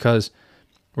boost it because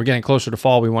we're getting closer to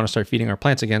fall. We want to start feeding our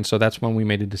plants again. So that's when we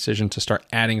made a decision to start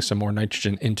adding some more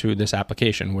nitrogen into this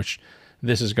application, which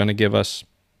this is going to give us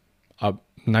a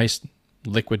nice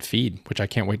liquid feed, which I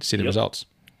can't wait to see the results.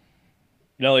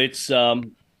 It's,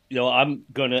 I'm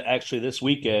going to actually this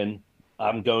weekend,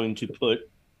 I'm going to put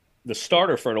the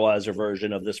starter fertilizer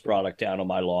version of this product down on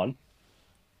my lawn.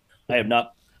 I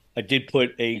did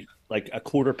put a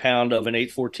quarter pound of an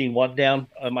 814-1 down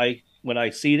on when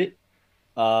I seed it.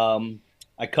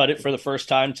 I cut it for the first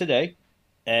time today,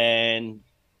 and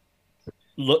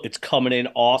look, it's coming in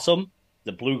awesome.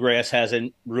 The bluegrass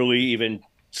hasn't really even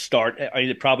started.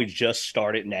 It probably just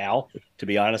started now, to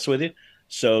be honest with you.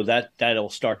 So that'll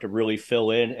start to really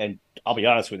fill in. And I'll be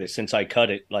honest with you, since I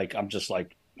cut it, I'm just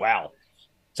like, wow,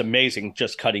 it's amazing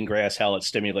just cutting grass, how it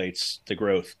stimulates the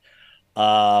growth.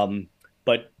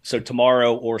 But so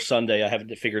tomorrow or Sunday, I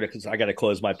haven't figured it because I got to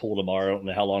close my pool tomorrow and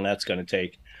how long that's going to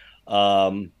take.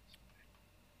 I'm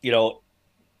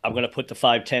going to put the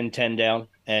 5-10-10 down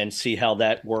and see how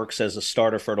that works as a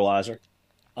starter fertilizer.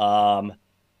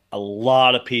 A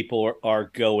lot of people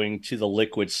are going to the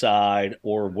liquid side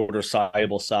or water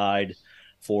soluble side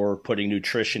for putting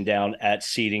nutrition down at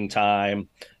seeding time,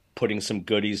 putting some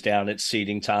goodies down at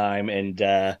seeding time.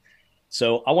 And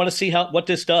so I want to see what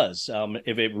this does.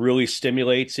 If it really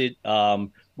stimulates it,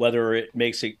 whether it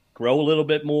makes it grow a little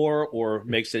bit more or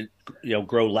makes it,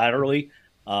 grow laterally.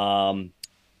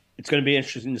 It's going to be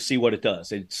interesting to see what it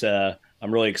does.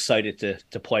 I'm really excited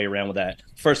to play around with that.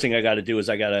 First thing I got to do is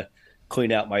I got to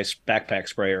clean out my backpack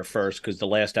sprayer first, because the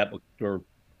last I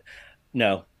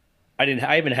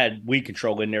haven't had weed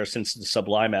control in there since the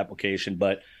Sublime application,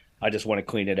 but I just want to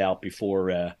clean it out before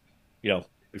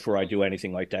I do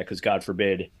anything like that, because God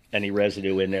forbid any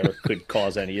residue in there could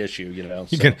cause any issue. You're going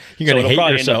to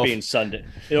hate yourself.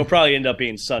 It'll probably end up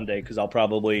being Sunday, because I'll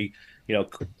probably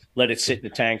let it sit in the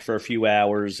tank for a few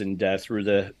hours and through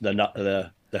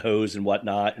the hose and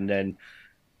whatnot, and then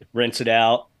rinse it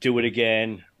out, do it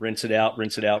again, rinse it out,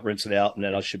 and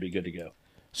then I should be good to go.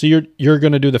 So you're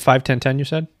going to do the 5-10-10, you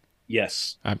said?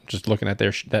 Yes. I'm just looking at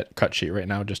that cut sheet right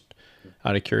now, just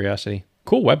out of curiosity.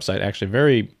 Cool website, actually.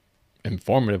 Very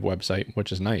informative website,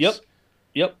 which is nice.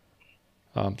 Yep.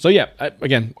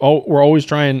 Again, we're always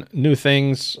trying new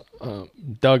things.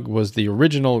 Doug was the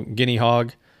original guinea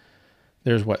hog.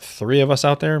 There's 3 of us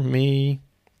out there, me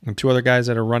and 2 other guys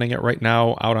that are running it right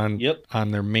now out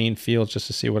on their main fields just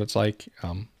to see what it's like.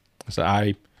 So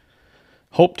I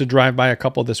hope to drive by a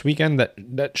couple this weekend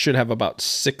that should have about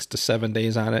 6 to 7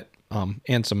 days on it,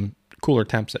 and some cooler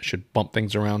temps that should bump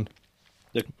things around.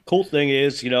 The cool thing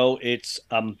is, it's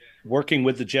working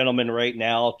with the gentleman right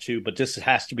now but this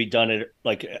has to be done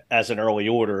as an early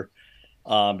order.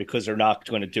 because they're not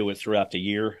going to do it throughout the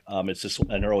year. It's just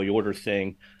an early order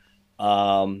thing.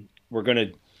 We're going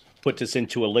to put this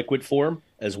into a liquid form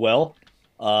as well,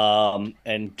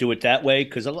 and do it that way.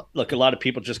 Because look, a lot of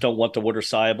people just don't want the water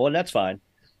soluble, and that's fine.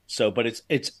 So, but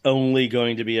it's only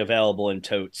going to be available in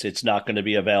totes. It's not going to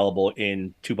be available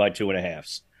in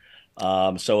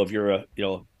 2x2.5s. So if you're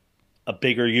a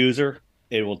bigger user,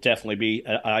 it will definitely be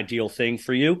an ideal thing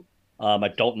for you. I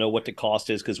don't know what the cost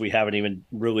is because we haven't even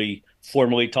really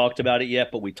formally talked about it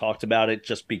yet, but we talked about it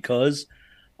just because.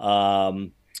 I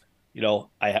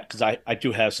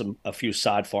do have a few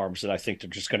sod farms that I think they're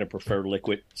just going to prefer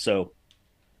liquid, so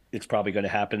it's probably going to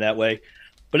happen that way.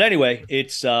 But anyway,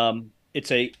 it's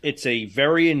a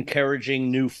very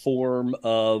encouraging new form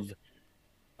of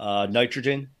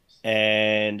nitrogen,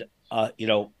 and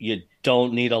you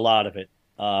don't need a lot of it,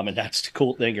 and that's the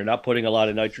cool thing. You're not putting a lot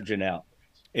of nitrogen out.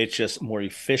 It's just more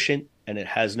efficient, and it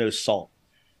has no salt.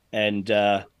 And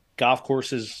golf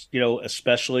courses,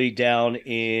 especially down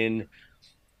in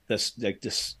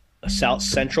this South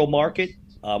Central market,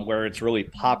 where it's really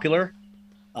popular,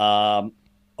 are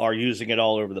using it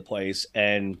all over the place,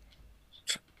 and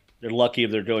they're lucky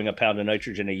if they're doing a pound of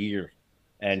nitrogen a year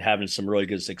and having some really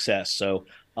good success. So,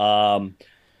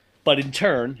 but in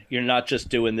turn, you're not just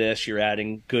doing this, you're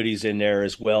adding goodies in there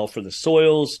as well for the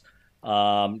soils.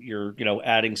 You're,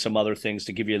 adding some other things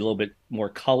to give you a little bit more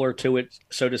color to it,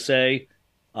 so to say.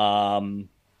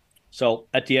 So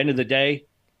at the end of the day,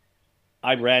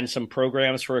 I ran some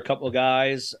programs for a couple of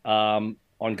guys, in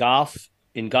golf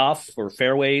for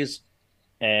fairways,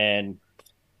 and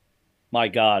my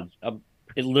God,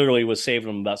 it literally was saving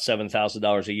them about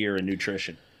 $7,000 a year in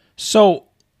nutrition. So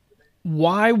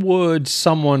why would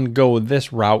someone go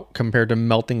this route compared to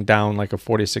melting down like a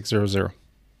 4600?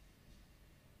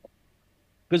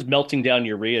 Because melting down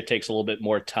urea takes a little bit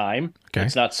more time. Okay.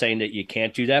 It's not saying that you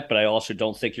can't do that, but I also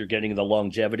don't think you're getting the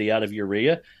longevity out of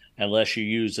urea unless you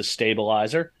use a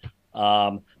stabilizer.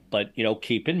 But,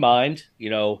 keep in mind,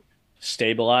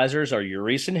 stabilizers are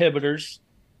urease inhibitors.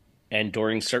 And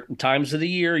during certain times of the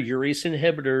year, urease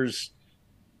inhibitors,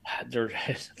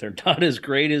 they're not as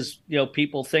great as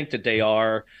people think that they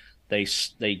are. They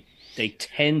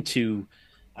tend to,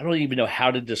 I don't even know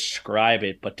how to describe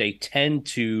it, but they tend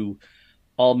to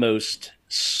almost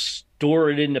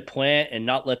store it in the plant and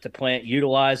not let the plant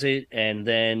utilize it, and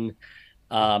then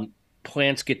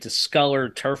plants get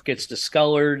discolored, turf gets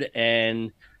discolored,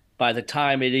 and by the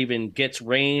time it even gets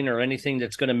rain or anything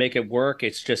that's going to make it work,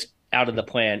 it's just out of the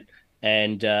plant.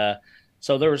 And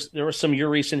so there were some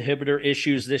urease inhibitor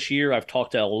issues this year. I've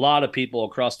talked to a lot of people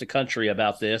across the country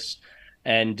about this,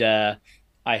 and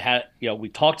we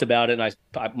talked about it, and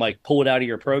I'm like, pull it out of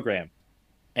your program.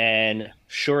 And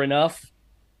sure enough,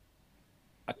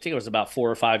 I think it was about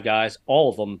 4 or 5 guys, all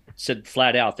of them said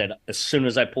flat out that as soon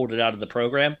as I pulled it out of the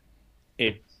program,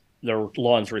 their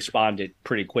lawns responded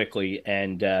pretty quickly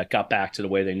and got back to the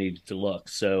way they needed to look.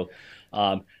 So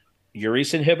urease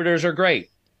inhibitors are great.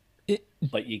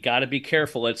 But you got to be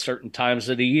careful at certain times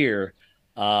of the year.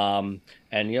 And,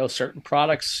 certain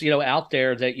products, out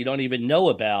there that you don't even know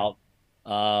about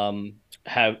are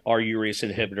urease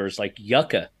inhibitors, like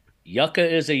Yucca. Yucca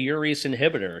is a urease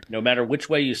inhibitor. No matter which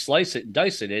way you slice it and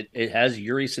dice it, it has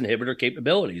urease inhibitor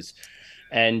capabilities.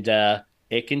 And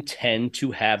it can tend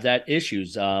to have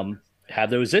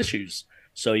those issues.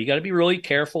 So you got to be really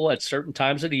careful at certain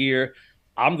times of the year.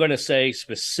 I'm going to say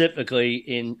specifically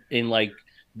in like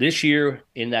this year,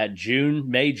 in that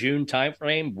May, June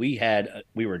timeframe,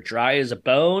 we were dry as a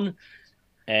bone,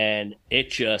 and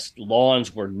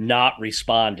lawns were not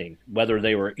responding, whether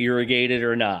they were irrigated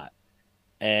or not.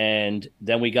 And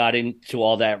then we got into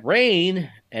all that rain,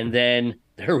 and then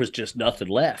there was just nothing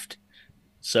left.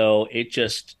 So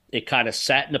it kind of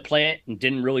sat in the plant and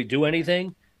didn't really do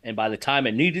anything. And by the time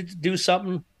it needed to do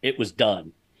something, it was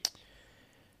done.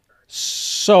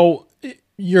 So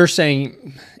you're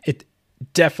saying it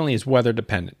definitely is weather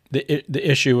dependent. The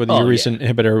issue with the urease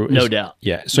inhibitor is, no doubt.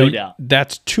 Yeah. So no doubt.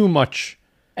 That's too much.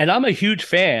 And I'm a huge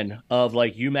fan of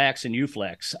like UMax and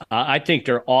UFlex. I think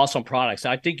they're awesome products.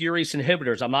 I think urease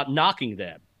inhibitors, I'm not knocking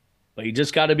them, but you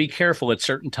just got to be careful at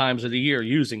certain times of the year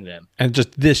using them. And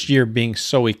just this year being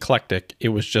so eclectic, it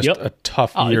was just a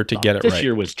tough year to get it right. This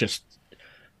year was just,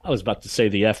 I was about to say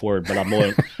the F word, but I'm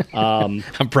willing.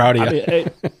 I'm proud of you.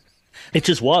 It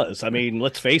just was. I mean,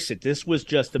 let's face it. This was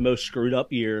just the most screwed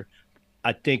up year.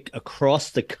 I think across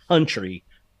the country,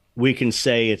 we can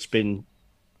say it's been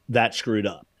that screwed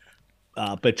up.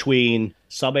 Between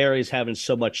some areas having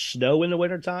so much snow in the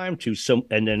wintertime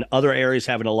and then other areas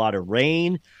having a lot of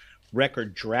rain,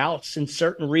 record droughts in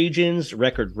certain regions,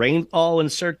 record rainfall in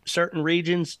certain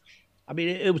regions. I mean,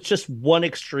 it was just one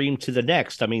extreme to the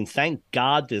next. I mean, thank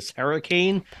God this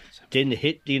hurricane didn't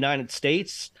hit the United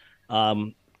States,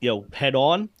 head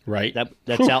on. Right.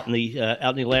 That's out in the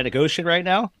Atlantic Ocean right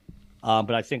now.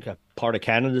 But I think a part of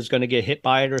Canada is going to get hit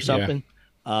by it or something.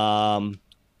 Yeah.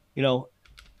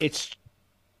 It's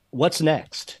what's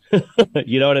next.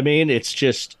 You know what I mean? It's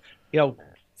just,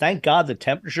 thank God the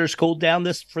temperature's cooled down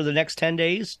this for the next 10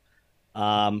 days.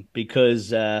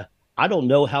 Because I don't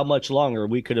know how much longer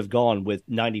we could have gone with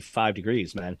 95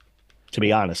 degrees, man, to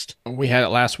be honest. We had it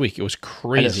last week. It was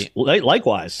crazy.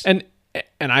 Likewise. And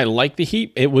I like the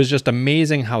heat. It was just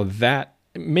amazing how that,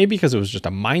 maybe because it was just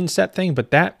a mindset thing, but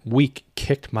that week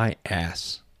kicked my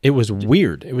ass. It was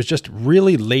weird. It was just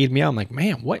really laid me out. I'm like,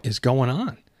 man, what is going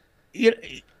on?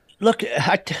 Look,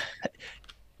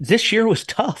 this year was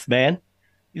tough, man.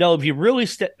 If you really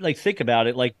think about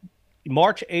it, like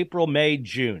March, April, May,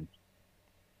 June,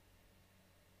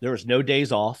 there was no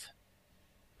days off.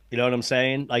 You know what I'm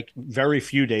saying? Like very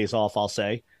few days off, I'll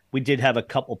say. We did have a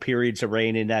couple periods of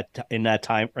rain in that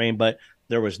time frame, but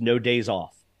there was no days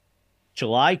off.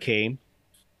 July came.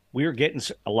 We were getting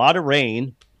a lot of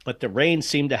rain, but the rain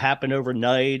seemed to happen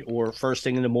overnight or first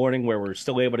thing in the morning where we're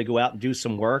still able to go out and do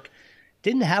some work.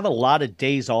 Didn't have a lot of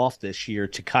days off this year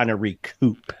to kind of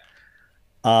recoup.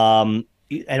 And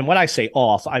when I say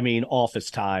off, I mean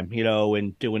office time,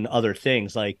 and doing other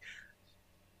things. Like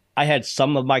I had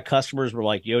some of my customers were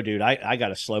like, yo, dude, I got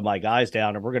to slow my guys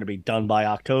down and we're going to be done by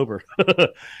October.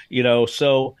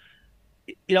 So,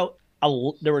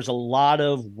 there was a lot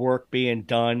of work being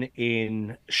done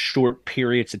in short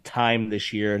periods of time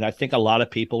this year. And I think a lot of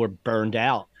people were burned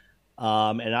out.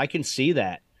 And I can see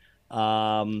that,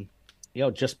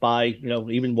 just by,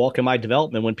 even walking my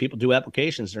development, when people do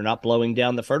applications, they're not blowing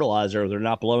down the fertilizer, or they're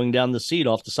not blowing down the seed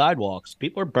off the sidewalks.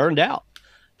 People are burned out.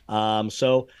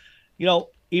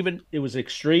 Even it was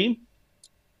extreme,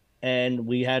 and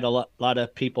we had a lot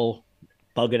of people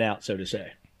bugging out, so to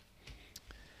say.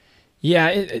 Yeah,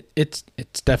 it's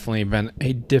definitely been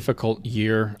a difficult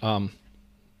year,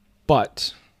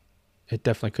 but it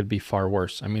definitely could be far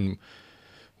worse. I mean,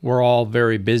 we're all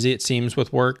very busy, it seems,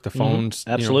 with work. The phones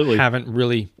absolutely haven't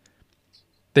really.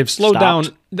 They've slowed down.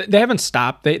 They haven't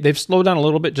stopped. They've slowed down a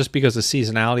little bit just because of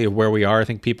seasonality of where we are. I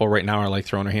think people right now are like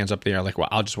throwing their hands up in the air, like, well,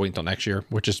 I'll just wait until next year,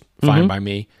 which is fine by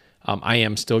me. I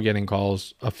am still getting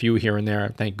calls, a few here and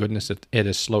there. Thank goodness it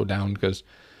has slowed down, because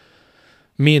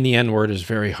me and the N word is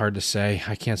very hard to say.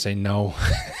 I can't say no.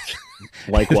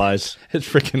 Likewise. It's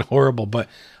freaking horrible, but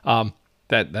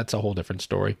that's a whole different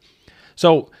story.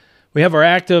 So we have our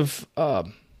active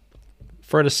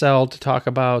Ferticell to talk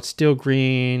about, Steel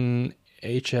Green,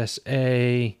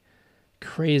 HSA,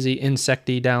 crazy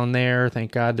insecty down there.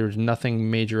 Thank God there's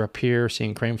nothing major up here,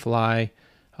 seeing crane fly.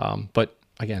 But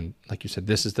again, like you said,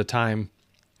 this is the time.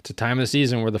 It's a time of the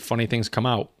season where the funny things come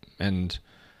out, and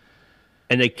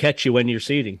they catch you when you're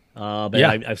seeding.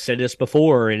 I've said this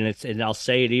before, and I'll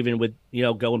say it even with,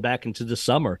 going back into the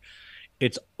summer.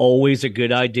 It's always a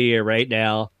good idea right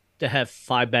now to have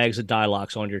 5 bags of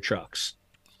Dialox on your trucks.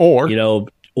 Or a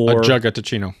jug of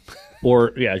Ticino.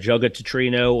 Jug of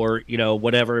Ticino, or,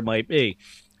 whatever it might be.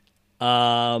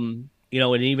 And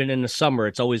even in the summer,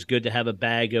 it's always good to have a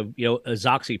bag of,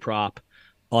 Azoxyprop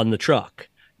on the truck,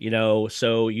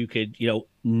 so you could,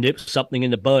 nip something in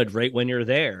the bud right when you're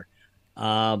there.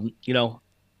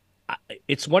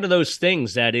 It's one of those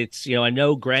things that it's, I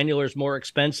know granular is more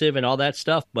expensive and all that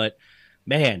stuff, but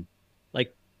man,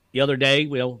 like the other day,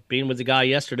 being with the guy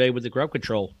yesterday with the grub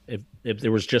control, if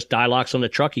there was just Dialox on the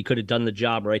truck, he could have done the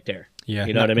job right there. Yeah.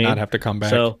 You know what I mean? Not have to come back.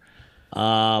 So,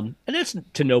 and it's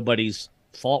to nobody's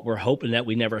fault. We're hoping that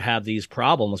we never have these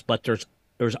problems, but there's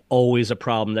always a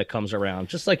problem that comes around.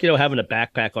 Just like, having a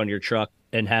backpack on your truck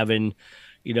and having,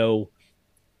 in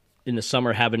the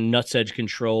summer, having nuts edge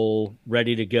control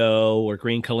ready to go, or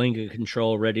green Kalinga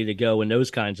control ready to go, and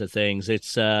those kinds of things.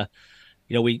 It's,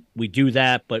 we do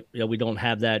that, but we don't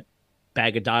have that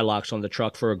bag of Dialox on the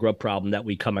truck for a grub problem that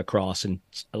we come across. And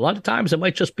a lot of times it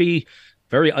might just be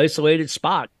very isolated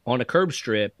spot on a curb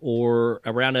strip or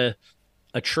around a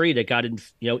tree that got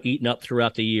eaten up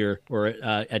throughout the year, or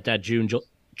at that June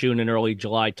and early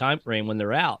July time frame when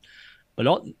they're out.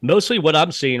 But mostly what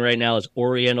I'm seeing right now is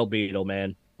Oriental beetle,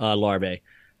 man, larvae.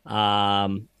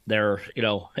 They're,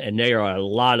 and they are a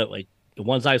lot of, like, the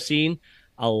ones I've seen,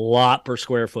 a lot per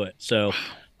square foot. So,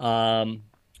 at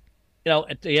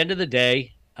the end of the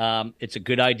day, it's a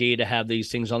good idea to have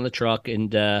these things on the truck.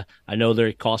 And I know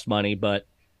they cost money, but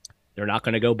they're not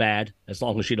going to go bad as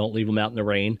long as you don't leave them out in the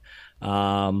rain.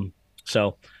 But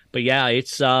yeah,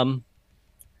 it's going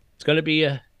to be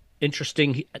a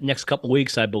interesting next couple of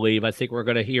weeks, I believe. I think we're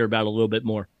going to hear about a little bit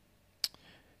more.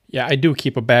 Yeah, I do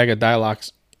keep a bag of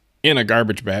Dialox in a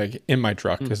garbage bag in my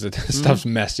truck because stuff's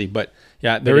messy. But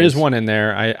yeah, there is one in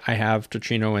there. I have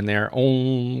Ticino in there.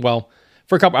 Oh, well,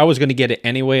 for a couple, I was going to get it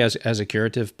anyway as a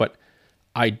curative, but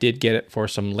I did get it for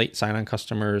some late sign-on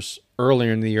customers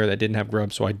earlier in the year that didn't have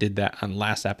grub, so I did that on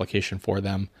last application for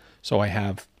them. So I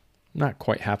have not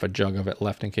quite half a jug of it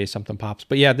left in case something pops.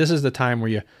 But yeah, this is the time where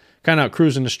you kind of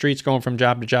cruising the streets, going from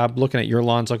job to job, looking at your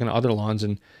lawns, looking at other lawns,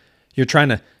 and you're trying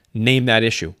to name that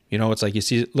issue. You know, it's like you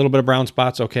see a little bit of brown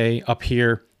spots. Okay, up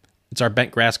here, it's our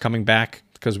bent grass coming back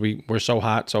because we're so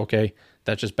hot. So okay,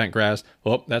 that's just bent grass.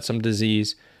 Oh, that's some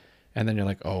disease. And then you're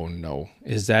like, oh no,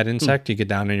 is that insect? You get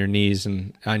down on your knees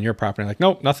and on your property, like,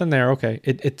 nope, nothing there. Okay,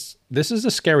 this is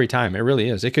a scary time. It really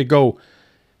is. It could go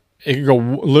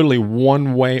literally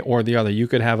one way or the other. You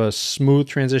could have a smooth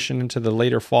transition into the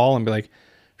later fall and be like,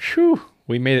 phew,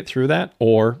 we made it through that.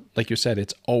 Or like you said,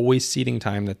 it's always seeding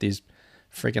time that these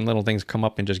freaking little things come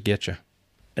up and just get you.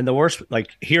 And the worst,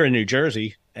 like here in New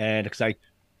Jersey, and because I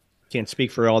can't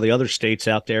speak for all the other states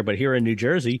out there, but here in New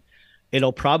Jersey,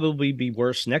 it'll probably be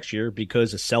worse next year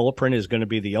because Aceleprint is going to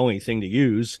be the only thing to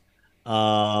use.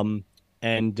 And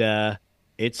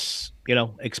it's,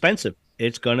 expensive.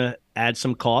 It's going to add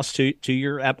some cost to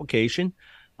your application,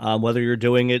 whether you're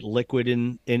doing it liquid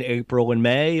in April and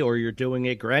May, or you're doing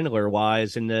it granular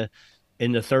wise in the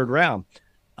third round.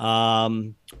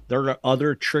 There are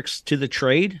other tricks to the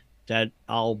trade that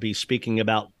I'll be speaking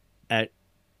about at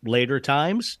later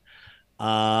times.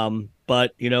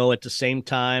 But, at the same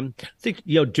time, I think,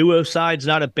 Duoside's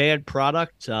not a bad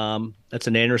product. That's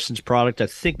an Anderson's product. I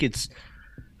think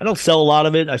I don't sell a lot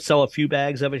of it. I sell a few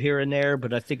bags of it here and there,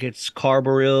 but I think it's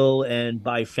Carbaryl and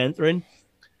bifenthrin.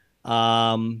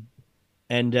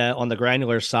 And on the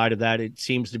granular side of that, it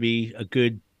seems to be a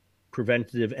good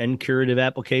preventative and curative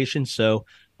application. So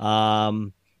I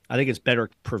think it's better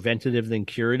preventative than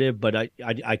curative, but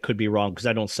I could be wrong because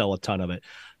I don't sell a ton of it.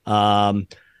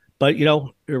 But,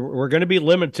 we're going to be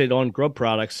limited on grub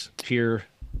products here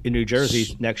in New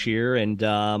Jersey next year. And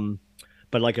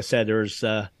but like I said, there's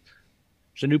a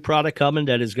new product coming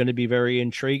that is going to be very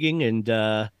intriguing. And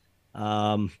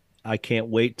I can't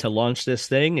wait to launch this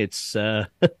thing. It's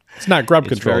not grub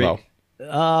control,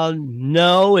 though.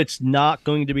 No, it's not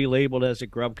going to be labeled as a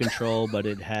grub control, but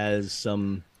it has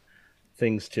some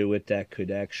things to it that could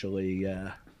actually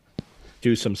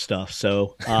do some stuff.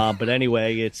 So, but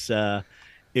anyway,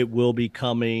 it will be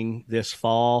coming this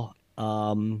fall.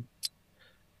 We'll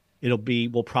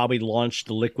probably launch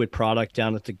the liquid product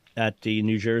down at the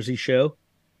New Jersey show.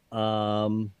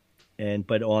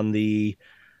 But on the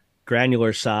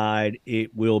granular side,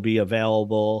 it will be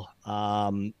available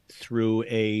through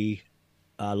a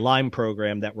lime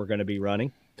program that we're going to be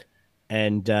running.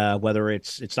 And whether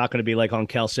it's not going to be like on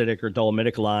calcitic or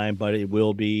dolomitic lime, but it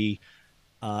will be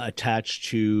attached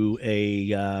to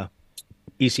a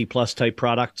EC Plus type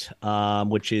product,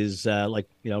 which is like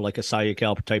a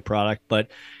Cyucal type product, but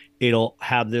it'll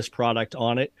have this product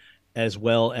on it, as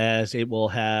well as it will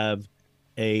have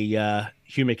a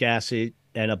humic acid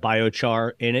and a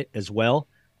biochar in it as well.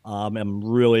 I'm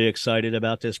really excited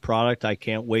about this product. I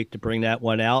can't wait to bring that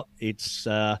one out.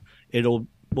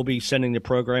 We'll be sending the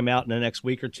program out in the next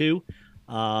week or two.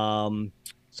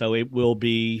 So it will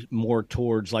be more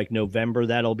towards like November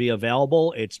that'll be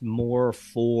available. It's more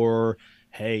for,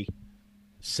 hey,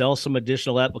 sell some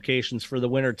additional applications for the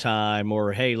wintertime,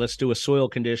 or hey, let's do a soil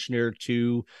conditioner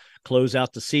to close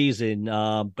out the season.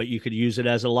 But you could use it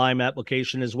as a lime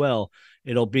application as well.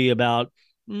 It'll be about,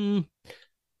 I'm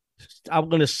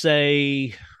going to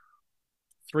say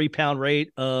 3-pound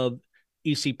rate of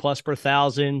EC Plus per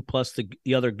 1,000, plus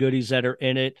the other goodies that are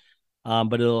in it.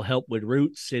 But it'll help with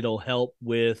roots. It'll help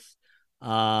with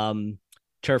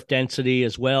turf density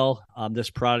as well.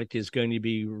 This product is going to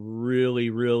be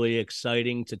really, really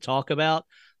exciting to talk about.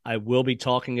 I will be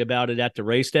talking about it at the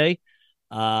race day,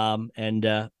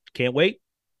 and can't wait.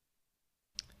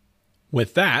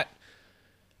 With that,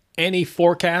 any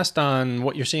forecast on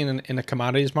what you're seeing in the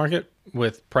commodities market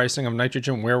with pricing of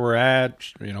nitrogen, where we're at,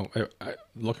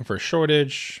 looking for a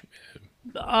shortage?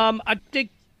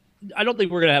 I don't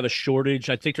think we're going to have a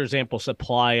shortage. I think there's ample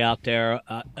supply out there.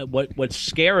 What's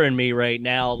scaring me right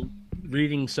now,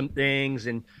 reading some things,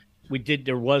 and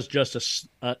there was just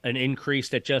an increase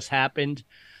that just happened.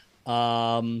 But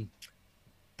I'm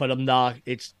not,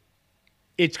 it's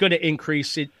going to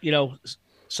increase it,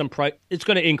 some price. It's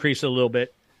going to increase a little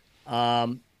bit.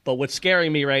 But what's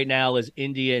scaring me right now is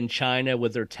India and China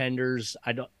with their tenders.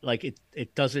 I don't like it.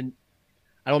 It doesn't,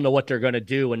 I don't know what they're going to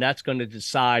do, and that's going to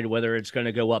decide whether it's going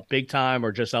to go up big time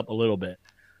or just up a little bit.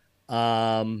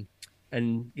 And,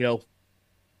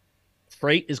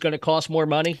 freight is going to cost more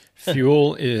money.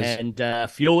 Fuel is and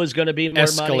fuel is going to be more money.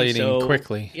 Escalating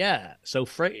quickly. Yeah. So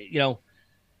freight,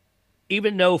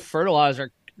 even though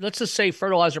let's just say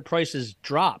fertilizer prices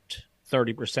dropped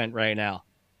 30% right now,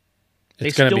 they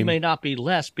still may not be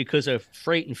less because of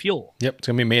freight and fuel. Yep, it's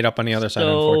going to be made up on the other side,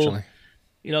 unfortunately.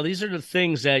 These are the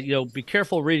things that, be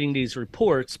careful reading these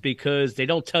reports because they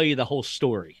don't tell you the whole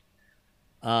story.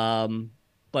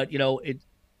 But,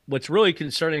 what's really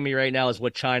concerning me right now is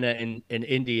what China and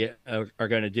India are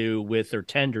going to do with their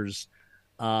tenders.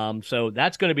 So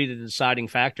that's going to be the deciding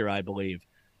factor, I believe.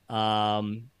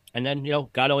 And then,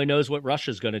 God only knows what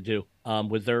Russia's going to do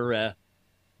with their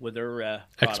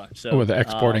product. So with the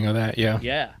exporting of that, yeah.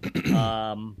 Yeah.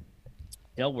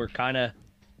 We're kind of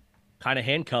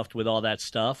handcuffed with all that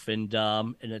stuff, and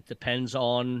it depends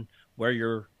on where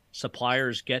your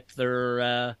suppliers get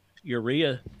their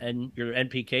urea and your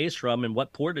NPKs from and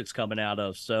what port it's coming out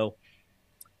of. So,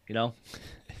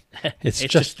 it's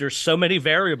just there's so many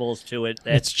variables to it.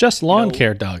 It's just lawn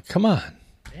care, Doug. Come on.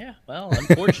 Yeah, well,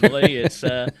 unfortunately, it's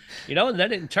and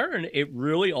then in turn, it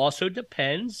really also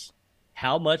depends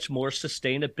how much more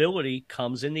sustainability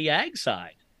comes in the ag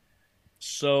side.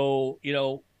 So,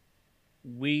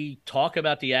 we talk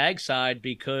about the ag side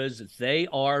because they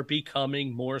are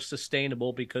becoming more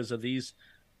sustainable because of these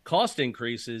cost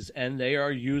increases, and they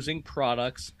are using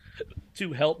products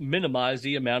to help minimize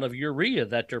the amount of urea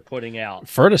that they're putting out.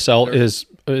 Ferticell is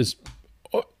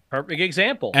perfect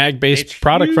example. Ag-based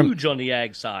product huge on the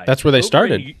ag side. That's where they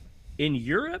started. In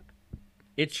Europe,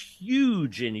 it's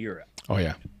huge in Europe. Oh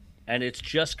yeah. And it's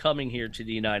just coming here to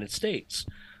the United States.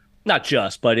 Not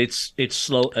just, but it's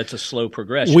slow. It's a slow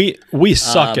progression. We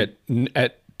suck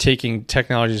at taking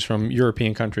technologies from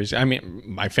European countries. I mean,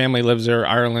 my family lives there,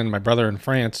 Ireland, my brother in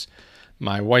France,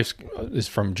 my wife is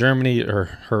from Germany, or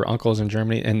her uncle's in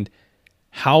Germany, and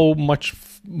how much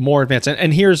more advanced.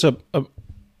 And here's an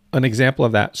example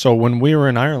of that. So when we were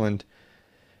in Ireland,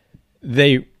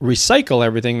 they recycle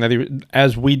everything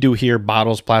as we do here,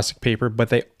 bottles, plastic, paper, but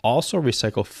they also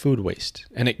recycle food waste,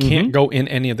 and it can't go in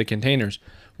any of the containers.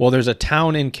 Well, there's a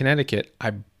town in Connecticut,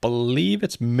 I believe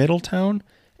it's Middletown,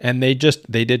 and they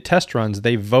did test runs.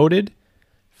 They voted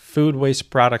food waste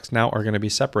products now are going to be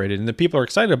separated, and the people are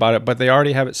excited about it, but they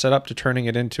already have it set up to turning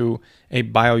it into a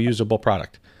biousable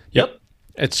product. Yep.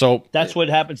 It's so that's what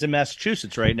happens in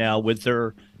Massachusetts right now with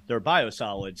their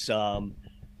biosolids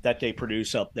that they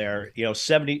produce up there.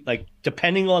 70,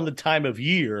 depending on the time of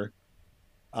year,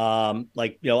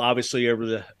 obviously over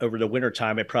the winter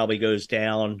time it probably goes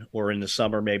down, or in the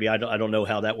summer maybe. I don't know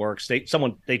how that works. They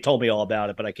told me all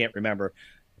about it, but I can't remember.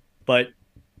 But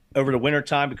over the winter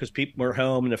time, because people are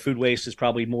home and the food waste is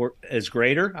probably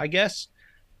greater, I guess,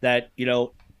 that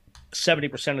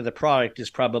 70% of the product is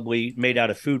probably made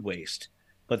out of food waste.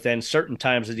 But then certain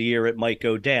times of the year it might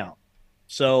go down.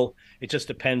 So it just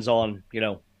depends on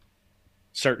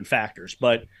certain factors.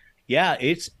 But yeah,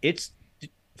 it's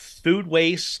food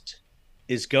waste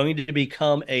is going to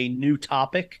become a new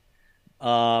topic.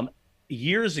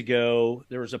 Years ago,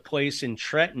 there was a place in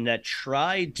Trenton that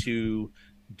tried to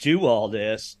do all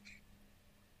this,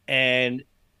 and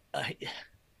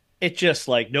it just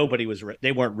nobody was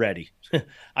they weren't ready.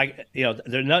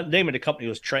 The name of the company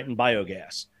was Trenton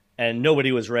Biogas, and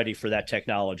nobody was ready for that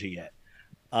technology yet.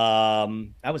 I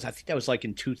think that was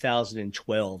in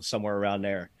 2012, somewhere around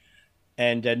there.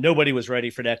 And nobody was ready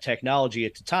for that technology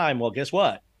at the time. Well, guess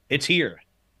what? It's here,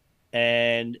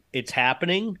 and it's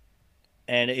happening,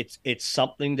 and it's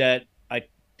something that I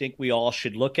think we all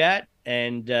should look at.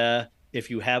 And if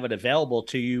you have it available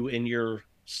to you in your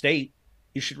state,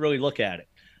 you should really look at it.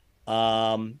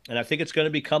 And I think it's going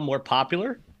to become more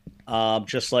popular.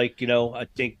 Just I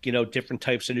think different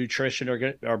types of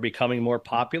nutrition are becoming more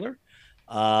popular.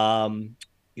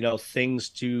 Things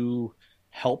to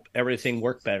help everything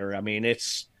work better. I mean,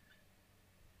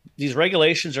 these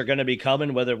regulations are going to be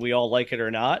coming whether we all like it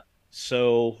or not.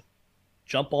 So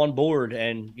jump on board.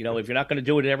 And, if you're not going to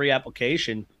do it in every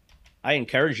application, I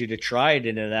encourage you to try it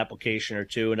in an application or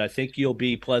two. And I think you'll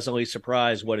be pleasantly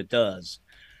surprised what it does.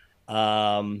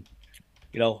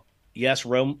 Yes,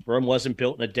 Rome wasn't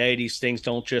built in a day. These things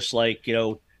don't just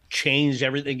change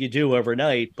everything you do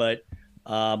overnight, but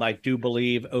I do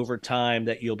believe over time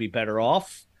that you'll be better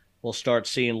off. We'll start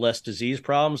seeing less disease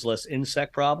problems, less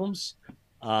insect problems.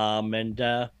 And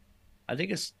I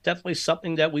think it's definitely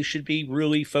something that we should be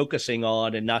really focusing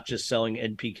on and not just selling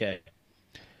NPK.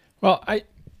 Well,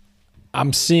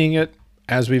 I'm seeing it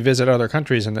as we visit other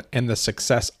countries and the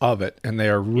success of it. And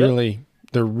they're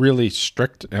really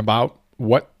strict about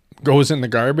what goes in the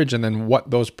garbage and then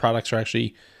what those products are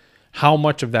actually, how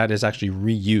much of that is actually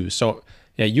reused. So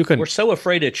Yeah, you can. We're so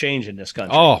afraid of change in this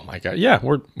country. Oh my God. Yeah,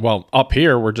 up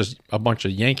here, we're just a bunch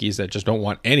of Yankees that just don't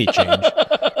want any change.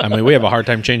 I mean, we have a hard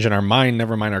time changing our mind,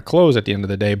 never mind our clothes at the end of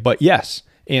the day. But yes,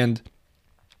 and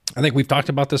I think we've talked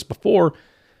about this before.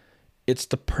 It's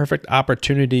the perfect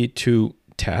opportunity to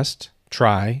test,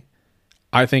 try.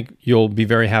 I think you'll be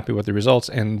very happy with the results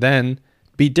and then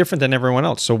be different than everyone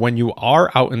else. So when you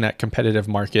are out in that competitive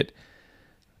market,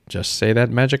 just say that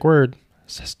magic word,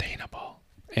 sustainable.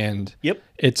 And use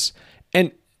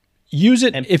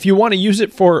it. If you want to use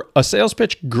it for a sales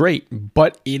pitch, great,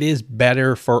 but it is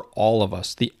better for all of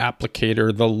us. The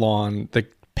applicator, the lawn, the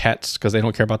pets, because they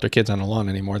don't care about their kids on the lawn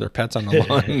anymore. They're pets on the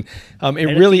lawn.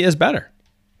 It really is better.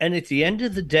 And at the end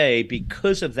of the day,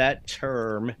 because of that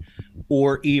term,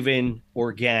 or even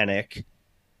organic,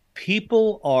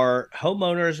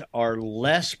 homeowners are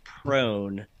less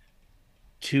prone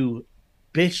to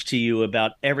bitch to you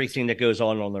about everything that goes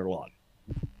on their lawn.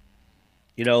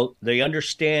 You know, they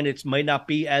understand it might not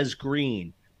be as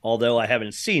green, although I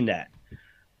haven't seen that.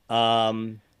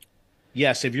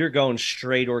 Yes, if you're going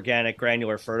straight organic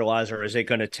granular fertilizer, is it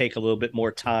going to take a little bit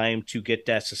more time to get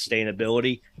that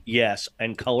sustainability? Yes.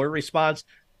 And color response?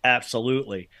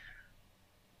 Absolutely.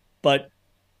 But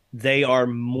they are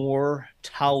more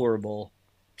tolerable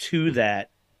to that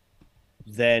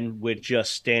than with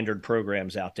just standard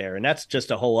programs out there. And that's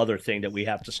just a whole other thing that we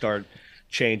have to start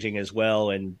changing as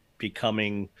well and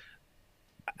becoming,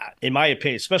 in my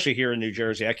opinion, especially here in New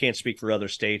Jersey, I can't speak for other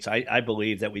states. I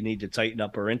believe that we need to tighten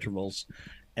up our intervals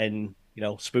and,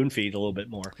 spoon feed a little bit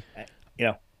more,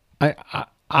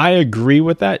 I agree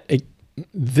with that.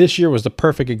 This year was the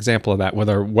perfect example of that with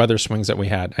our weather swings that we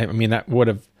had. I mean, that would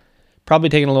have probably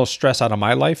taken a little stress out of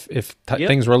my life if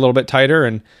things were a little bit tighter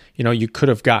and, you could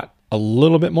have got a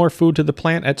little bit more food to the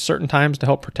plant at certain times to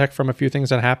help protect from a few things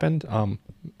that happened.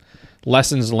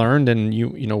 Lessons learned, and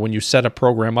when you set a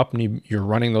program up and you're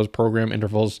running those program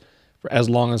intervals for as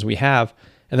long as we have,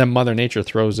 and then Mother Nature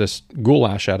throws this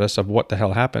goulash at us of what the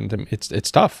hell happened. And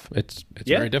it's tough. It's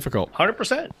very difficult.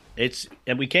 100%.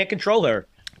 And we can't control her.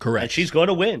 Correct. And she's going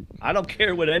to win. I don't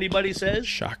care what anybody says.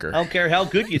 Shocker. I don't care how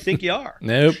good you think you are.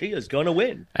 Nope. She is going to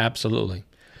win. Absolutely.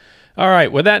 All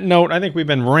right. With that note, I think we've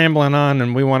been rambling on,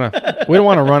 and we don't want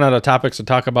to run out of topics to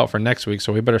talk about for next week,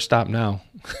 so we better stop now.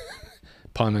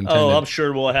 Pun intended. Oh, I'm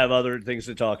sure we'll have other things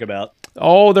to talk about.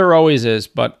 Oh, there always is.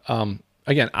 But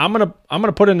again, I'm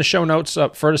gonna put in the show notes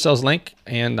Ferticel's link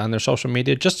and on their social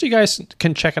media, just so you guys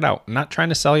can check it out. I'm not trying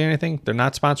to sell you anything. They're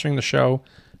not sponsoring the show.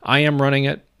 I am running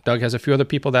it. Doug has a few other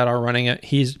people that are running it.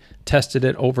 He's tested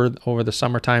it over the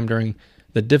summertime during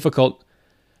the difficult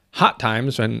hot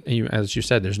times, and as you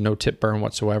said, there's no tip burn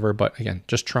whatsoever. But again,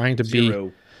 just trying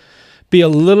to be a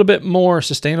little bit more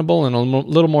sustainable and a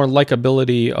little more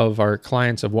likability of our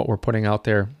clients of what we're putting out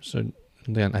there. So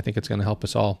then I think it's going to help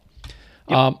us all.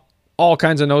 Yep. All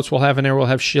kinds of notes we'll have in there. We'll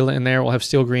have Sheila in there. We'll have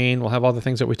Steel Green. We'll have all the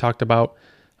things that we talked about.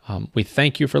 We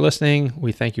thank you for listening.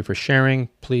 We thank you for sharing.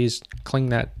 Please cling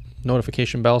that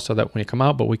notification bell so that when you come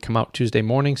out, but we come out Tuesday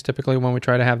mornings typically when we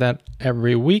try to have that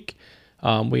every week.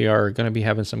 We are going to be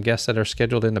having some guests that are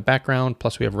scheduled in the background.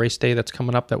 Plus we have race day that's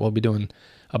coming up that we'll be doing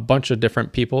a bunch of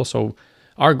different people. So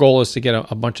our goal is to get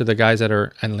a bunch of the guys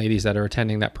and ladies that are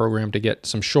attending that program to get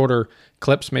some shorter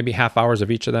clips, maybe half hours of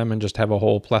each of them, and just have a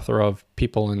whole plethora of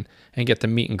people and get to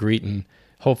meet and greet and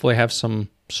hopefully have some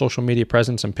social media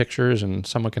presence and pictures, and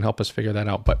someone can help us figure that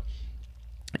out. But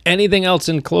anything else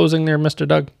in closing there, Mr.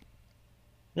 Doug?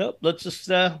 Nope. Let's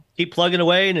just keep plugging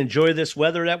away and enjoy this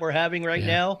weather that we're having right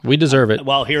now. We deserve it.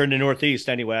 Well, here in the Northeast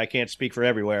anyway. I can't speak for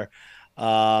everywhere.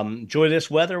 Enjoy this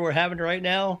weather we're having right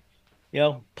now.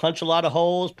 Punch a lot of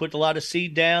holes, put a lot of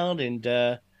seed down, and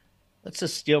let's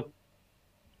just,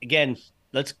 again,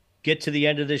 let's get to the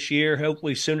end of this year,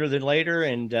 hopefully sooner than later,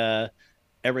 and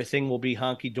everything will be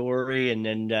honky-dory, and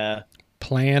then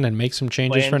plan and make some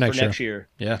changes for next year.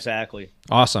 Yeah, exactly.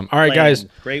 Awesome. All right, guys.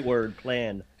 Great word,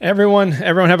 plan. Everyone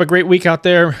have a great week out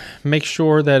there. Make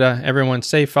sure that everyone's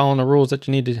safe, following the rules that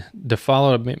you need to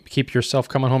follow to keep yourself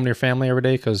coming home to your family every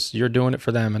day, because you're doing it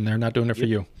for them and they're not doing it for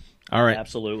you. All right.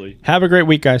 Absolutely. Have a great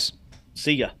week, guys.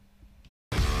 See ya.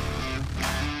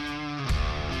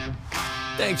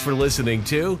 Thanks for listening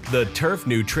to the Turf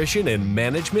Nutrition and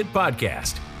Management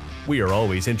Podcast. We are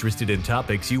always interested in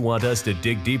topics you want us to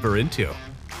dig deeper into.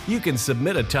 You can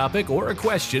submit a topic or a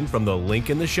question from the link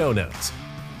in the show notes.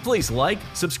 Please like,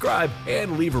 subscribe,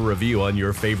 and leave a review on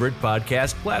your favorite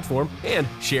podcast platform, and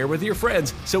share with your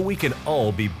friends so we can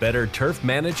all be better turf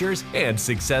managers and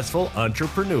successful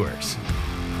entrepreneurs.